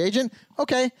 he's a free agent,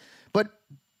 okay. But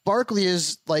Barkley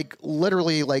is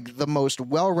literally the most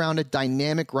well-rounded,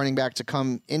 dynamic running back to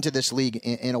come into this league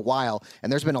in a while.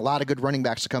 And there's been a lot of good running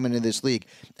backs to come into this league.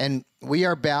 And we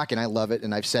are back, and I love it,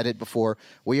 and I've said it before.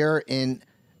 We are in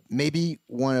maybe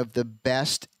one of the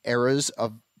best eras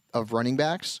of running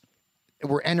backs.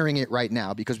 We're entering it right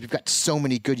now because we've got so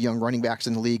many good young running backs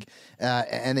in the league.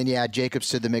 And then you add Jacobs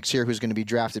to the mix here, who's going to be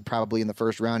drafted probably in the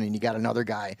first round. And you got another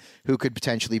guy who could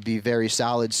potentially be very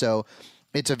solid. So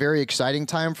it's a very exciting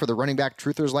time for the running back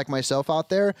truthers like myself out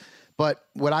there. But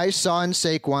what I saw in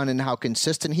Saquon and how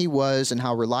consistent he was and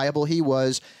how reliable he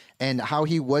was and how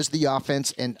he was the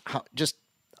offense and how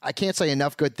I can't say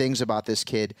enough good things about this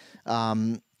kid.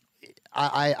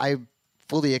 I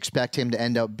fully expect him to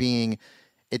end up being,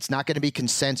 it's not going to be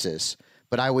consensus,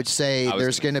 but I would say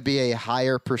there's going to be a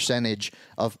higher percentage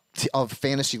of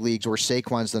fantasy leagues where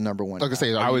Saquon's the number 1. I was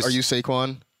going to say, are you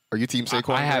Saquon? Are you team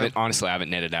Saquon? I haven't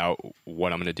netted out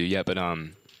what I'm going to do yet, but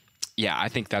yeah, I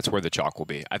think that's where the chalk will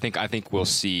be. I think we'll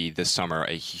see this summer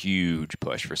a huge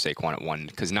push for Saquon at 1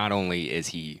 because not only is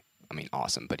he,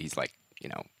 awesome, but he's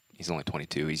he's only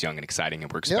 22. He's young and exciting,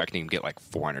 and we're expecting him to get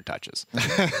 400 touches.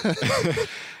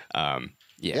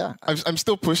 Yeah. I'm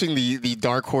still pushing the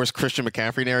dark horse Christian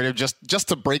McCaffrey narrative just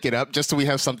to break it up, just so we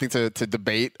have something to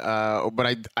debate.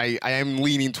 But I am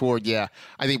leaning toward, I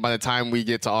think by the time we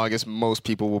get to August, most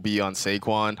people will be on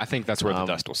Saquon. I think that's where the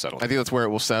dust will settle. I think that's where it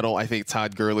will settle. I think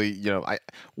Todd Gurley,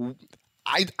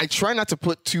 I try not to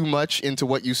put too much into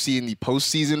what you see in the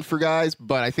postseason for guys,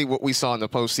 but I think what we saw in the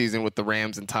postseason with the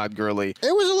Rams and Todd Gurley,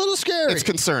 it was a little scary. It's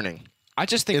concerning.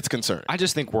 It's concerning. I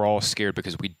just think we're all scared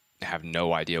because we have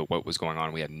no idea what was going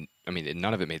on.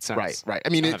 None of it made sense. Right.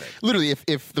 Literally,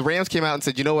 if the Rams came out and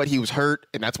said, you know what, he was hurt,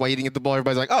 and that's why he didn't get the ball,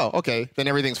 everybody's like, oh, okay, then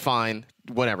everything's fine,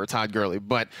 whatever, Todd Gurley.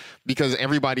 But because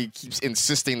everybody keeps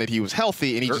insisting that he was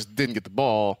healthy and he just didn't get the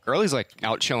ball. Gurley's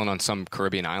out chilling on some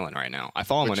Caribbean island right now. I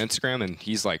follow him on Instagram, and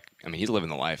he's he's living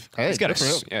the life. Hey, he's got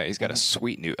a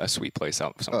sweet place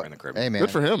out somewhere in the Caribbean. Hey, man.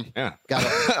 Good for him. Yeah.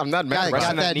 I'm not mad.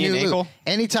 Got that knee and new ankle. look.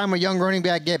 Anytime a young running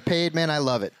back get paid, man, I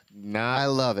love it. I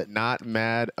love it. Not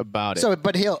mad about it. So,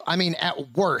 but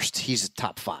at worst, he's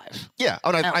top 5. Yeah.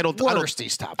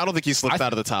 He's top 5. I don't think he slips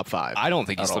out of the top 5. I don't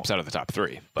think he slips out of the top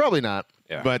 3. Probably not.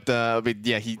 Yeah. But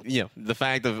the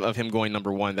fact of him going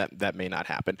number 1, that may not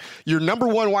happen. Your number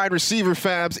 1 wide receiver,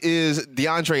 Fabs, is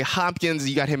DeAndre Hopkins.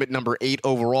 You got him at number 8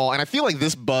 overall, and I feel like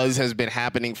this buzz has been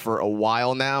happening for a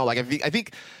while now. I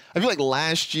feel like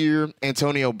last year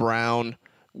Antonio Brown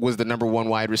was the number 1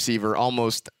 wide receiver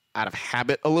almost out of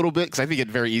habit a little bit, because I think it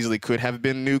very easily could have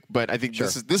been Nuke, but I think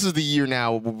this is the year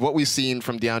now, what we've seen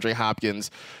from DeAndre Hopkins,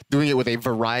 doing it with a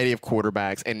variety of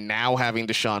quarterbacks, and now having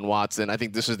Deshaun Watson. I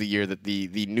think this is the year that the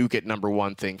Nuke at number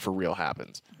one thing for real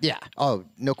happens. Yeah. Oh,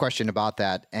 no question about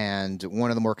that. And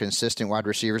one of the more consistent wide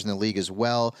receivers in the league as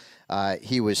well.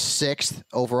 He was 6th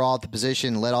overall at the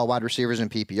position, led all wide receivers in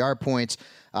PPR points.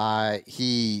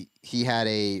 He had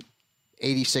a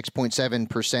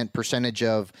 86.7% percentage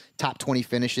of top 20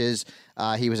 finishes.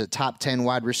 He was a top 10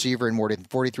 wide receiver in more than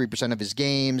 43% of his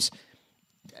games.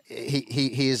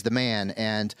 He is the man.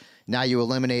 And now you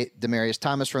eliminate Demaryius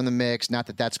Thomas from the mix. Not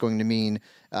that that's going to mean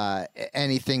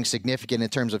anything significant in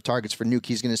terms of targets for Nuke.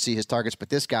 He's going to see his targets, but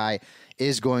this guy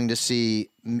is going to see.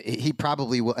 He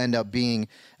probably will end up being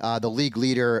the league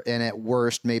leader, and at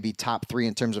worst maybe top 3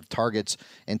 in terms of targets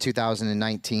in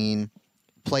 2019.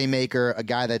 Playmaker, a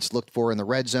guy that's looked for in the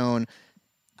red zone.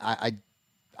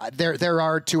 There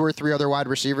are 2 or 3 other wide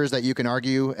receivers that you can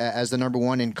argue as the number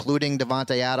one, including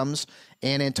Devontae Adams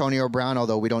and Antonio Brown,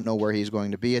 although we don't know where he's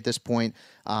going to be at this point.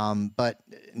 But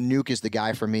Nuke is the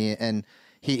guy for me, and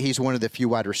he's one of the few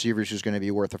wide receivers who's going to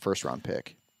be worth a first-round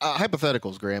pick.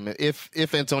 Hypotheticals, Graham.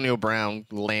 If Antonio Brown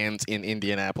lands in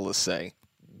Indianapolis, say,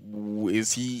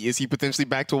 is he potentially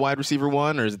back to wide receiver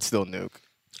 1, or is it still Nuke?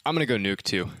 I'm going to go Nuke,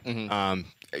 too.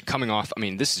 Coming off,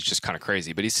 this is just kind of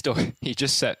crazy, but he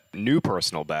just set new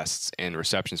personal bests in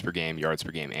receptions per game, yards per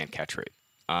game, and catch rate.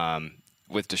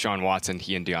 With Deshaun Watson,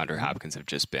 he and DeAndre Hopkins have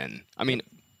just been,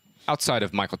 outside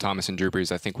of Michael Thomas and Drew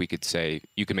Brees, I think we could say,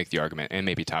 you could make the argument, and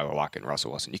maybe Tyler Lockett and Russell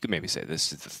Wilson, you could maybe say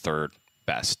this is the 3rd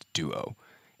best duo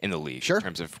in the league in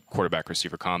terms of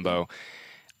quarterback-receiver combo.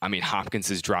 Hopkins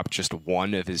has dropped just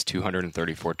 1 of his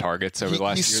 234 targets over the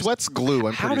last year. He sweats glue,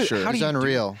 I'm pretty sure. It's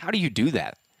unreal. How do you do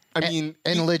that? And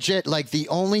legit, like the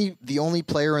only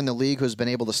player in the league who's been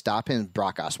able to stop him is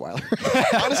Brock Osweiler.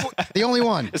 Honestly, the only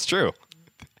one. It's true.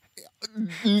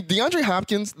 DeAndre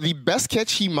Hopkins, the best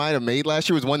catch he might have made last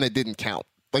year was one that didn't count.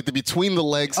 Like the between the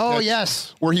legs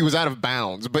catch where he was out of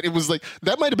bounds. But it was like,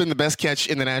 that might have been the best catch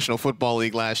in the National Football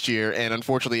League last year, and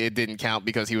unfortunately it didn't count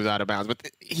because he was out of bounds.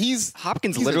 But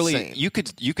Hopkins he's literally, insane. you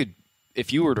could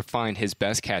if you were to find his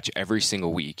best catch every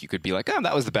single week, you could be like, oh,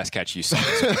 that was the best catch you saw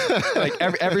this week. Like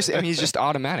every he's just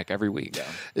automatic every week. Yeah.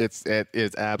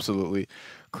 It's absolutely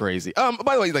crazy.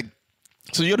 By the way,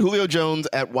 so you had Julio Jones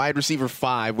at wide receiver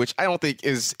 5, which I don't think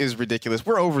is ridiculous.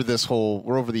 We're over the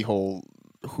whole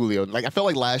Julio. I felt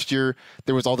like last year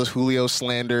there was all this Julio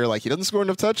slander, like he doesn't score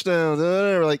enough touchdowns.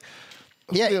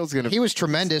 He was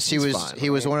tremendous. He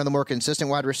was one of the more consistent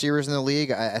wide receivers in the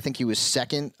league. I think he was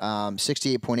 2nd,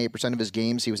 68.8% of his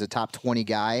games. He was a top 20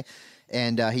 guy,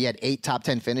 and he had 8 top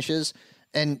 10 finishes.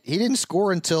 And he didn't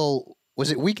score until,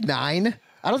 was it week 9?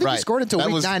 I don't think he scored until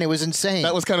week 9. It was insane.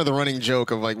 That was kind of the running joke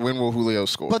of when will Julio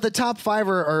score? But the top 5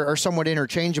 are somewhat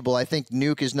interchangeable. I think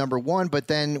Nuke is number 1, but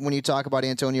then when you talk about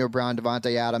Antonio Brown,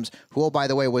 Devontae Adams, who, by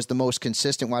the way, was the most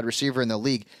consistent wide receiver in the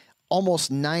league,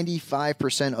 almost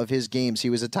 95% of his games, he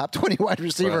was a top 20 wide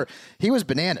receiver. Right. He was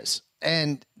bananas.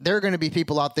 And there are going to be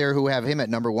people out there who have him at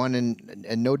number 1,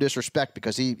 and no disrespect,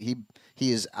 because he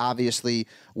is obviously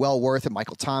well worth it.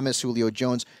 Michael Thomas, Julio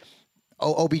Jones,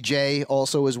 OBJ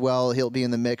also as well. He'll be in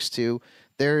the mix too.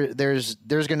 There's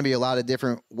going to be a lot of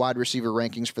different wide receiver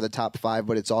rankings for the top 5,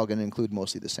 but it's all going to include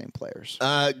mostly the same players.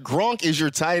 Gronk is your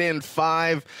tight end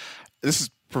 5. This is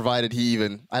provided he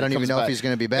even. I don't even know if he's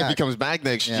going to be back. If he comes back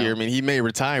next year, he may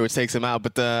retire, which takes him out.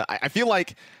 But I feel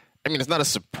like, it's not a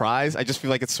surprise. I just feel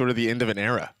like it's sort of the end of an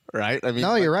era, right?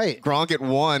 No, you're right.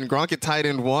 Gronk at tight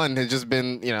end 1 has just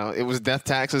been, it was death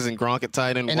taxes and Gronk at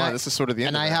tight end 1. This is sort of the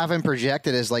end. And I have him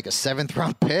projected as like a 7th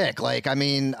round pick.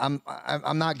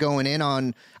 I'm not going in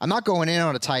on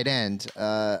a tight end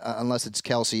unless it's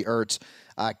Kelsey, Ertz,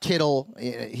 Kittle.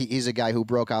 He's a guy who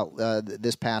broke out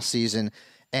this past season.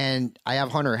 And I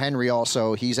have Hunter Henry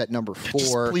also. He's at number 4.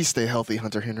 Just please stay healthy,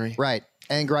 Hunter Henry. Right.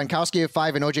 And Gronkowski at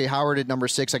 5 and O.J. Howard at number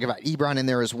 6. I got Ebron in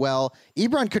there as well.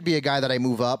 Ebron could be a guy that I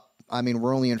move up.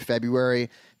 We're only in February,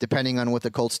 depending on what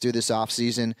the Colts do this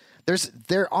offseason.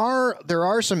 There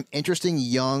are some interesting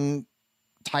young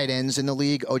tight ends in the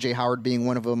league, O.J. Howard being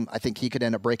one of them. I think he could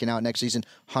end up breaking out next season.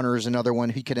 Hunter is another one.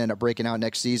 He could end up breaking out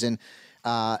next season.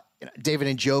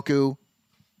 David Njoku,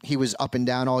 he was up and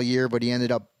down all year, but he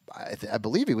ended up, I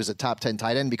believe he was a top 10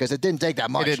 tight end because it didn't take that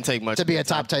much. It didn't take much to be a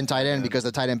top 10 tight end because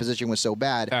the tight end position was so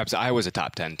bad. Perhaps I was a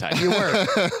top 10 tight end.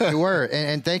 You were.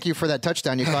 And thank you for that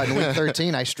touchdown you caught in week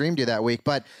 13. I streamed you that week.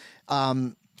 But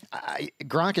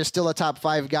Gronk is still a top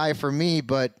 5 guy for me,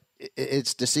 but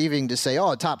it's deceiving to say,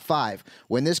 a top 5,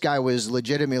 when this guy was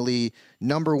legitimately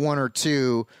number 1 or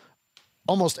 2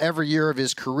 almost every year of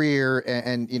his career,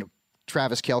 and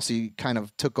Travis Kelce kind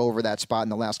of took over that spot in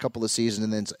the last couple of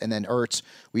seasons, and then Ertz,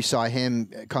 we saw him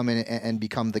come in and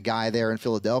become the guy there in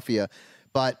Philadelphia.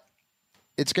 But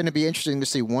it's going to be interesting to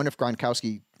see, one, if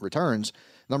Gronkowski returns.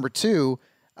 Number two,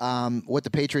 what the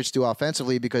Patriots do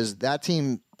offensively, because that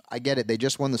team, I get it, they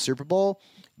just won the Super Bowl.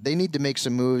 They need to make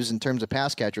some moves in terms of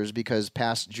pass catchers, because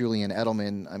past Julian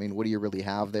Edelman, I mean, what do you really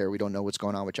have there? We don't know what's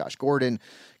going on with Josh Gordon.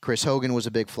 Chris Hogan was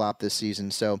a big flop this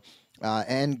season. So,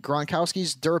 and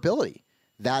Gronkowski's durability,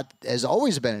 that has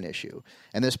always been an issue.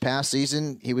 And this past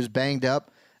season, he was banged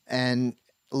up. And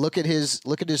look at his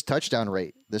touchdown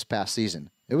rate this past season.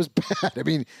 It was bad. I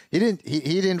mean, he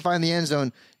didn't find the end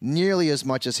zone nearly as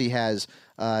much as he has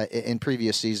in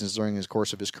previous seasons during his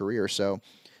course of his career. So,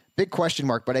 big question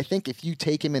mark. But I think if you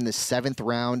take him in the 7th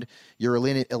round, you're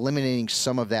eliminating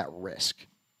some of that risk,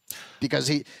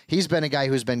 because he's been a guy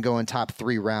who's been going top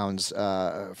 3 rounds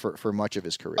for much of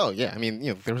his career. Oh yeah, I mean,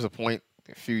 there was a point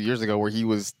a few years ago where he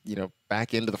was,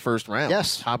 back into the 1st round.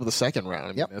 Yes. Top of the 2nd round.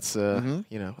 I mean, that's,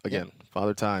 again,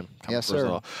 Father Time. Yes,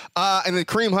 sir. And then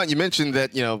Kareem Hunt, you mentioned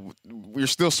that, we're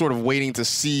still sort of waiting to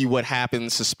see what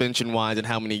happens suspension-wise and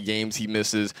how many games he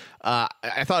misses. I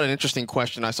thought an interesting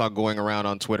question I saw going around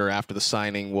on Twitter after the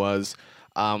signing was,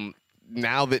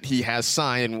 now that he has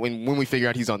signed, when we figure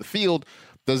out he's on the field,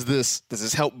 does this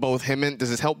help both him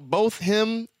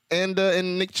and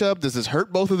Nick Chubb? Does this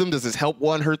hurt both of them? Does this help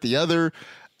one, hurt the other?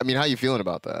 I mean, how are you feeling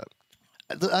about that?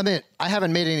 I mean, I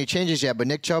haven't made any changes yet, but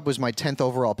Nick Chubb was my 10th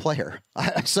overall player.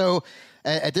 So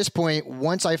at this point,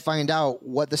 once I find out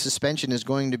what the suspension is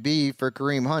going to be for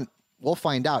Kareem Hunt, we'll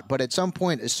find out. But at some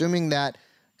point, assuming that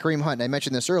Kareem Hunt, and I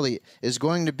mentioned this early, is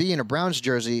going to be in a Browns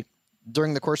jersey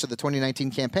during the course of the 2019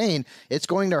 campaign, it's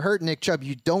going to hurt Nick Chubb.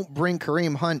 You don't bring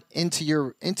Kareem Hunt into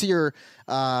your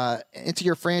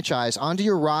franchise, onto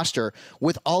your roster,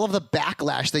 with all of the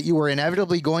backlash that you were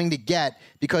inevitably going to get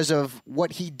because of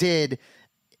what he did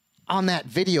on that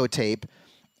videotape,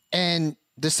 and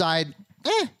decide,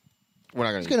 we're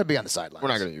not he's going to be on the sideline. We're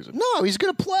not going to use him. No, he's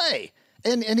going to play.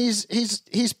 And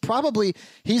he's probably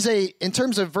in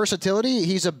terms of versatility,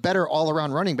 he's a better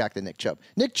all-around running back than Nick Chubb.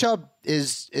 Nick Chubb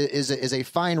is a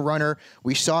fine runner.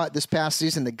 We saw it this past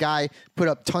season. The guy put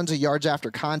up tons of yards after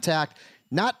contact.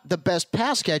 Not the best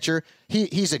pass catcher.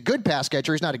 He's a good pass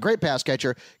catcher. He's not a great pass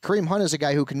catcher. Kareem Hunt is a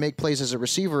guy who can make plays as a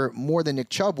receiver more than Nick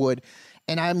Chubb would.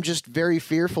 And I'm just very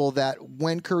fearful that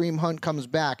when Kareem Hunt comes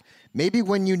back, maybe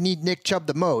when you need Nick Chubb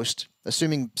the most,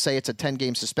 assuming, say, it's a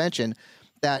 10-game suspension,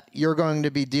 that you're going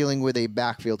to be dealing with a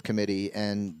backfield committee,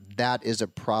 and that is a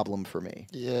problem for me.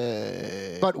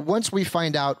 Yeah. But once we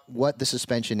find out what the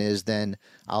suspension is, then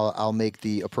I'll make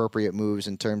the appropriate moves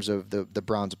in terms of the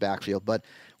Browns backfield. But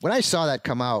when I saw that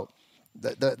come out,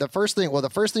 the first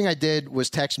thing I did was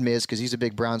text Miz, because he's a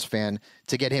big Browns fan,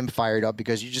 to get him fired up,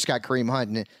 because you just got Kareem Hunt,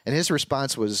 and his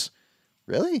response was,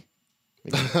 "Really?"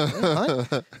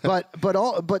 But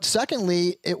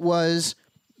secondly, it was,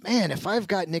 man, if I've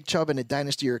got Nick Chubb in a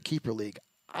dynasty or a keeper league,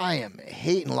 I am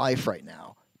hating life right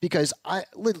now, because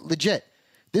legit,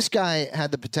 this guy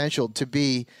had the potential to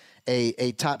be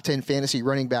a top 10 fantasy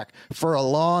running back for a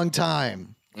long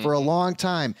time. For a long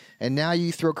time, and now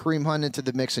you throw Kareem Hunt into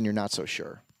the mix and you're not so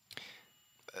sure.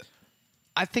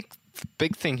 I think the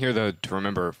big thing here, though, to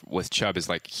remember with Chubb is,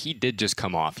 like, he did just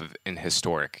come off of an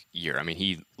historic year. I mean,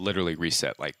 he literally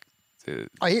reset, like,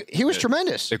 he was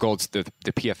tremendous. The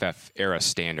PFF era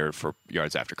standard for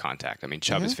yards after contact. I mean,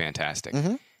 Chubb is fantastic.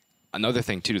 Another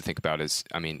thing, too, to think about is,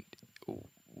 I mean,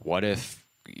 what if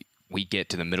we get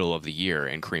to the middle of the year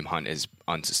and Kareem Hunt is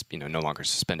no longer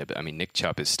suspended, but I mean, Nick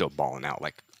Chubb is still balling out.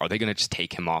 Like, are they going to just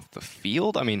take him off the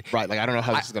field? I mean, right. Like, I don't know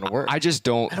how this is going to work. I just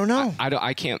don't. I don't know.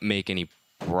 I can't make any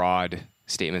broad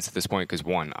statements at this point, because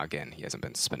one, again, he hasn't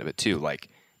been suspended, but two, like,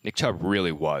 Nick Chubb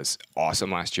really was awesome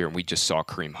last year, and we just saw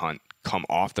Kareem Hunt come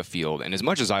off the field. And as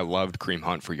much as I loved Kareem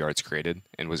Hunt for yards created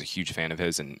and was a huge fan of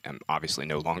his, and obviously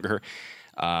no longer,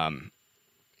 I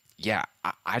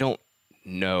don't.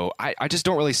 No, I just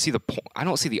don't really see the point. I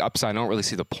don't see the upside. I don't really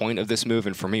see the point of this move.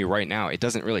 And for me right now, it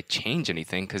doesn't really change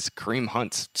anything, because Kareem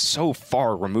Hunt's so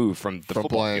far removed from the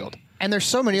football field. And there's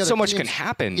so many other much teams. Can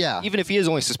happen. Yeah. Even if he is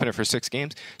only suspended for 6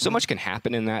 games, so much can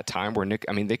happen in that time where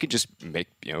they could just make,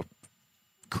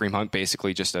 Kareem Hunt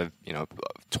basically just a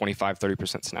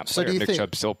 25-30% snap player. Nick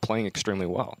Chubb still playing extremely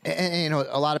well. And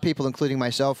a lot of people, including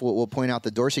myself, will point out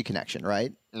the Dorsey connection,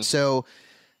 right? So,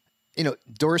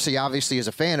 Dorsey obviously is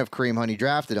a fan of Kareem Hunt. He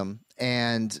drafted him,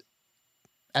 and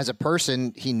as a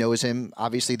person, he knows him.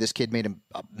 Obviously, this kid made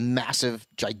a massive,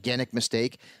 gigantic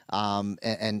mistake, and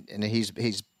he's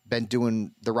been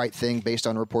doing the right thing based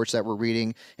on reports that we're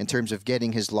reading in terms of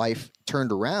getting his life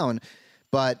turned around.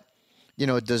 But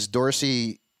does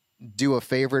Dorsey do a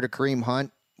favor to Kareem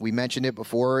Hunt. We mentioned it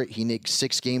before. He needs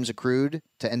 6 games accrued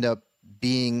to end up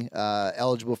being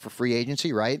eligible for free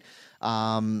agency, right?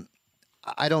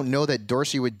 I don't know that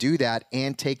Dorsey would do that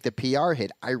and take the PR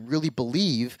hit. I really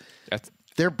believe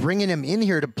they're bringing him in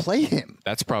here to play him.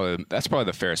 That's probably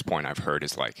the fairest point I've heard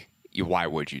is like, why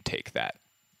would you take that?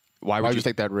 Why would you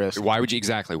take that risk? Why would you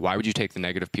take the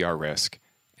negative PR risk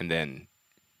and then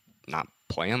not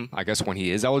play him? I guess when he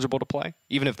is eligible to play,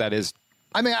 even if that is.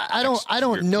 I mean, I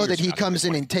don't know that he comes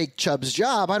in and take Chubb's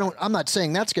job. I'm not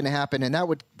saying that's going to happen, and I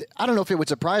don't know if it would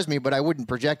surprise me, but I wouldn't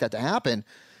project that to happen.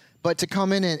 But to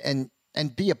come in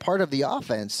and be a part of the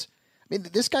offense, I mean,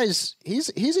 this guy's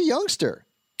he's a youngster.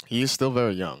 He is still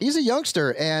very young. He's a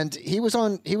youngster, and he was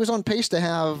on pace to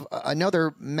have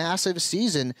another massive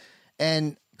season.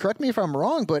 And correct me if I'm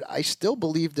wrong, but I still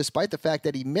believe, despite the fact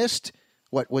that he missed,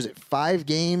 what was it, 5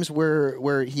 games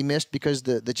where he missed because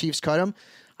the Chiefs cut him,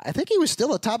 I think he was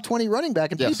still a top 20 running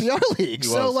back in PPR league.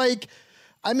 So, like,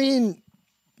 I mean,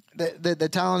 the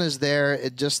talent is there.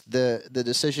 It just the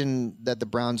decision that the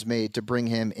Browns made to bring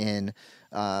him in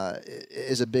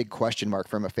is a big question mark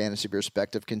from a fantasy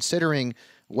perspective, considering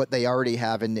what they already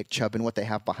have in Nick Chubb and what they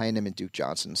have behind him in Duke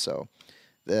Johnson. So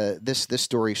this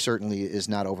story certainly is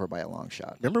not over by a long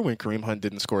shot. Remember when Kareem Hunt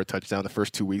didn't score a touchdown the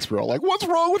first 2 weeks? We were all like, "What's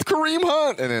wrong with Kareem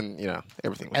Hunt?" And then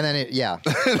everything. And then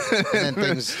and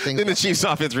then things. Then the Chiefs'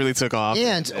 offense really took off.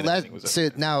 And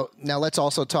now let's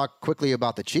also talk quickly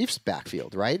about the Chiefs'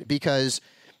 backfield, right? Because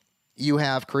you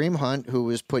have Kareem Hunt, who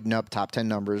was putting up top 10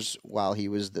 numbers while he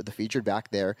was the featured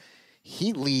back there.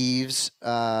 He leaves,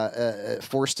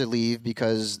 forced to leave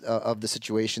because of the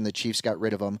situation. The Chiefs got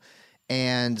rid of him,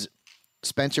 and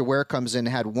Spencer Ware comes in,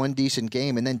 had one decent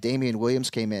game, and then Damian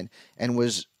Williams came in and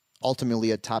was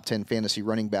ultimately a top 10 fantasy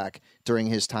running back during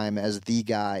his time as the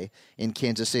guy in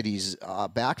Kansas City's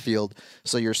backfield.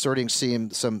 So you're starting to see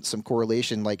some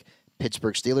correlation, like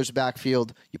Pittsburgh Steelers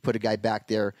backfield. You put a guy back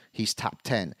there, he's top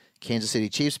 10. Kansas City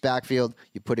Chiefs backfield,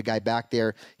 you put a guy back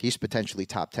there, he's potentially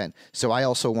top 10. So I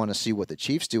also want to see what the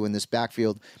Chiefs do in this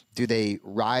backfield. Do they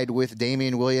ride with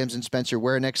Damian Williams and Spencer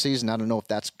Ware next season? I don't know if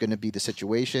that's going to be the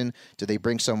situation. Do they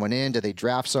bring someone in? Do they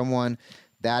draft someone?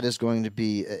 That is going to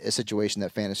be a situation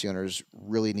that fantasy owners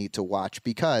really need to watch,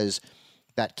 because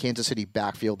that Kansas City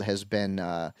backfield has been,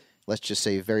 let's just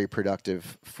say, very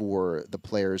productive for the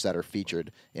players that are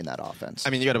featured in that offense. I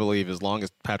mean, you got to believe, as long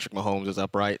as Patrick Mahomes is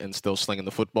upright and still slinging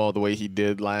the football the way he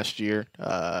did last year,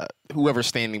 whoever's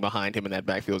standing behind him in that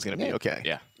backfield is going to be okay.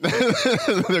 Yeah.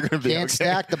 They're going to be Can't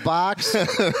stack the box.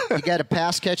 You got a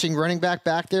pass-catching running back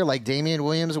there like Damian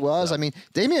Williams was. Yeah. I mean,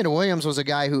 Damian Williams was a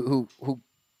guy who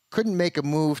couldn't make a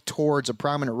move towards a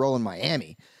prominent role in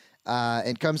Miami.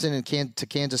 And comes in to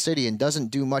Kansas City and doesn't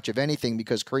do much of anything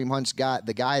because Kareem Hunt's got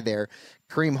the guy there.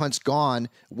 Kareem Hunt's gone.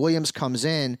 Williams comes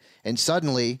in, and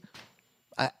suddenly,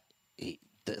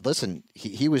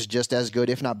 he was just as good,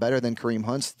 if not better, than Kareem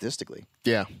Hunt statistically.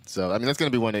 Yeah, so I mean that's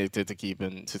going to be one to keep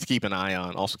an eye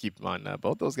on. Also keep in mind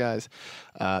both those guys,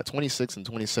 26 and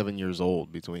 27 years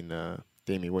old between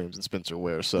Damian Williams and Spencer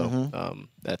Ware. So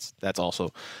that's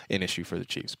also an issue for the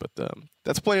Chiefs. But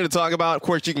that's plenty to talk about. Of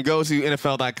course, you can go to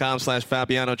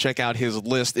NFL.com/Fabiano. Check out his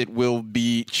list. It will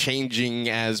be changing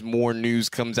as more news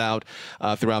comes out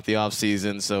throughout the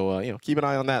offseason. So, keep an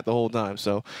eye on that the whole time.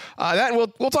 So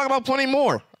we'll talk about plenty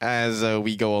more as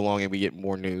we go along and we get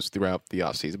more news throughout the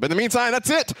offseason. But in the meantime, that's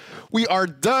it. We are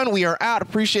done. We are out.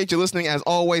 Appreciate you listening as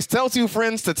always. Tell 2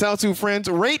 friends to tell 2 friends.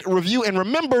 Rate, review, and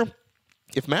remember,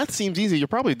 if math seems easy, you're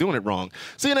probably doing it wrong.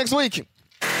 See you next week.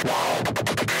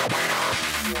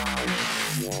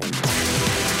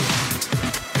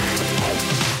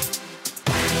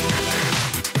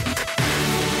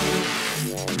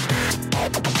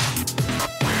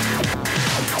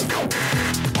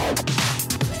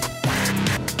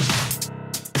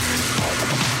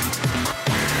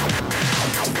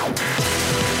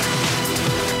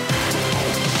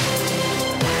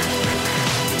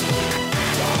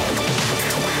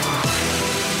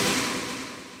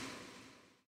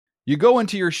 You go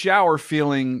into your shower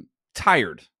feeling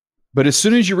tired, but as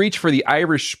soon as you reach for the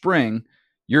Irish Spring,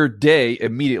 your day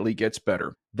immediately gets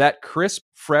better. That crisp,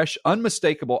 fresh,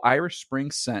 unmistakable Irish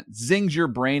Spring scent zings your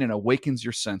brain and awakens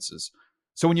your senses.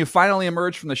 So when you finally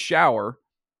emerge from the shower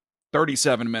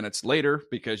 37 minutes later,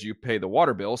 because you pay the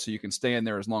water bill so you can stay in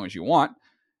there as long as you want,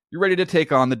 you're ready to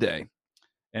take on the day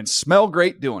and smell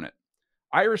great doing it.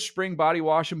 Irish Spring Body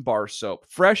Wash and Bar Soap.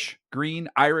 Fresh, green,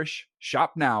 Irish,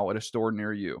 Shop now at a store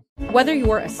near you. Whether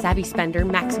you're a savvy spender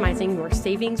maximizing your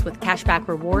savings with cashback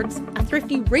rewards, a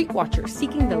thrifty rate watcher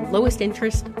seeking the lowest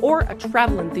interest, or a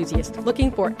travel enthusiast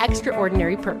looking for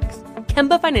extraordinary perks,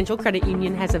 Kemba Financial Credit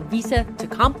Union has a visa to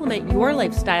complement your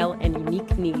lifestyle and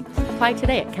unique needs. Apply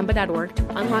today at Kemba.org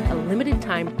to unlock a limited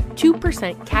time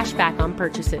 2% cash back on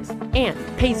purchases and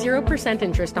pay 0%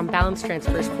 interest on balance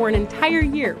transfers for an entire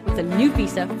year with a new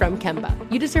visa from Kemba.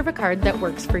 You deserve a card that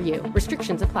works for you.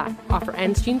 Restrictions apply. Offer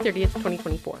ends June 30th,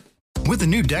 2024. With the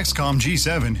new Dexcom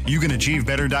G7, you can achieve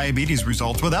better diabetes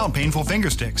results without painful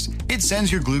finger sticks. It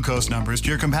sends your glucose numbers to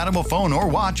your compatible phone or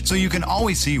watch so you can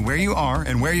always see where you are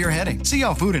and where you're heading. See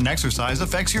how food and exercise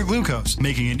affects your glucose,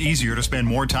 making it easier to spend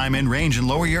more time in range and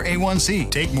lower your A1C.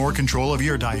 Take more control of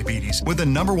your diabetes with the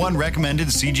 #1 recommended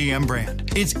CGM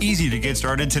brand. It's easy to get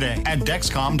started today at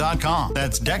Dexcom.com.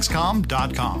 That's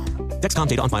Dexcom.com. Dexcom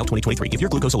data on file 2023. If your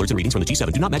glucose alerts and readings from the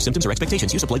G7 do not match symptoms or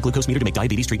expectations, use a blood glucose meter to make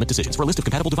diabetes treatment decisions. For a list of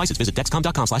compatible devices, visit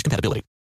Dexcom.com/compatibility.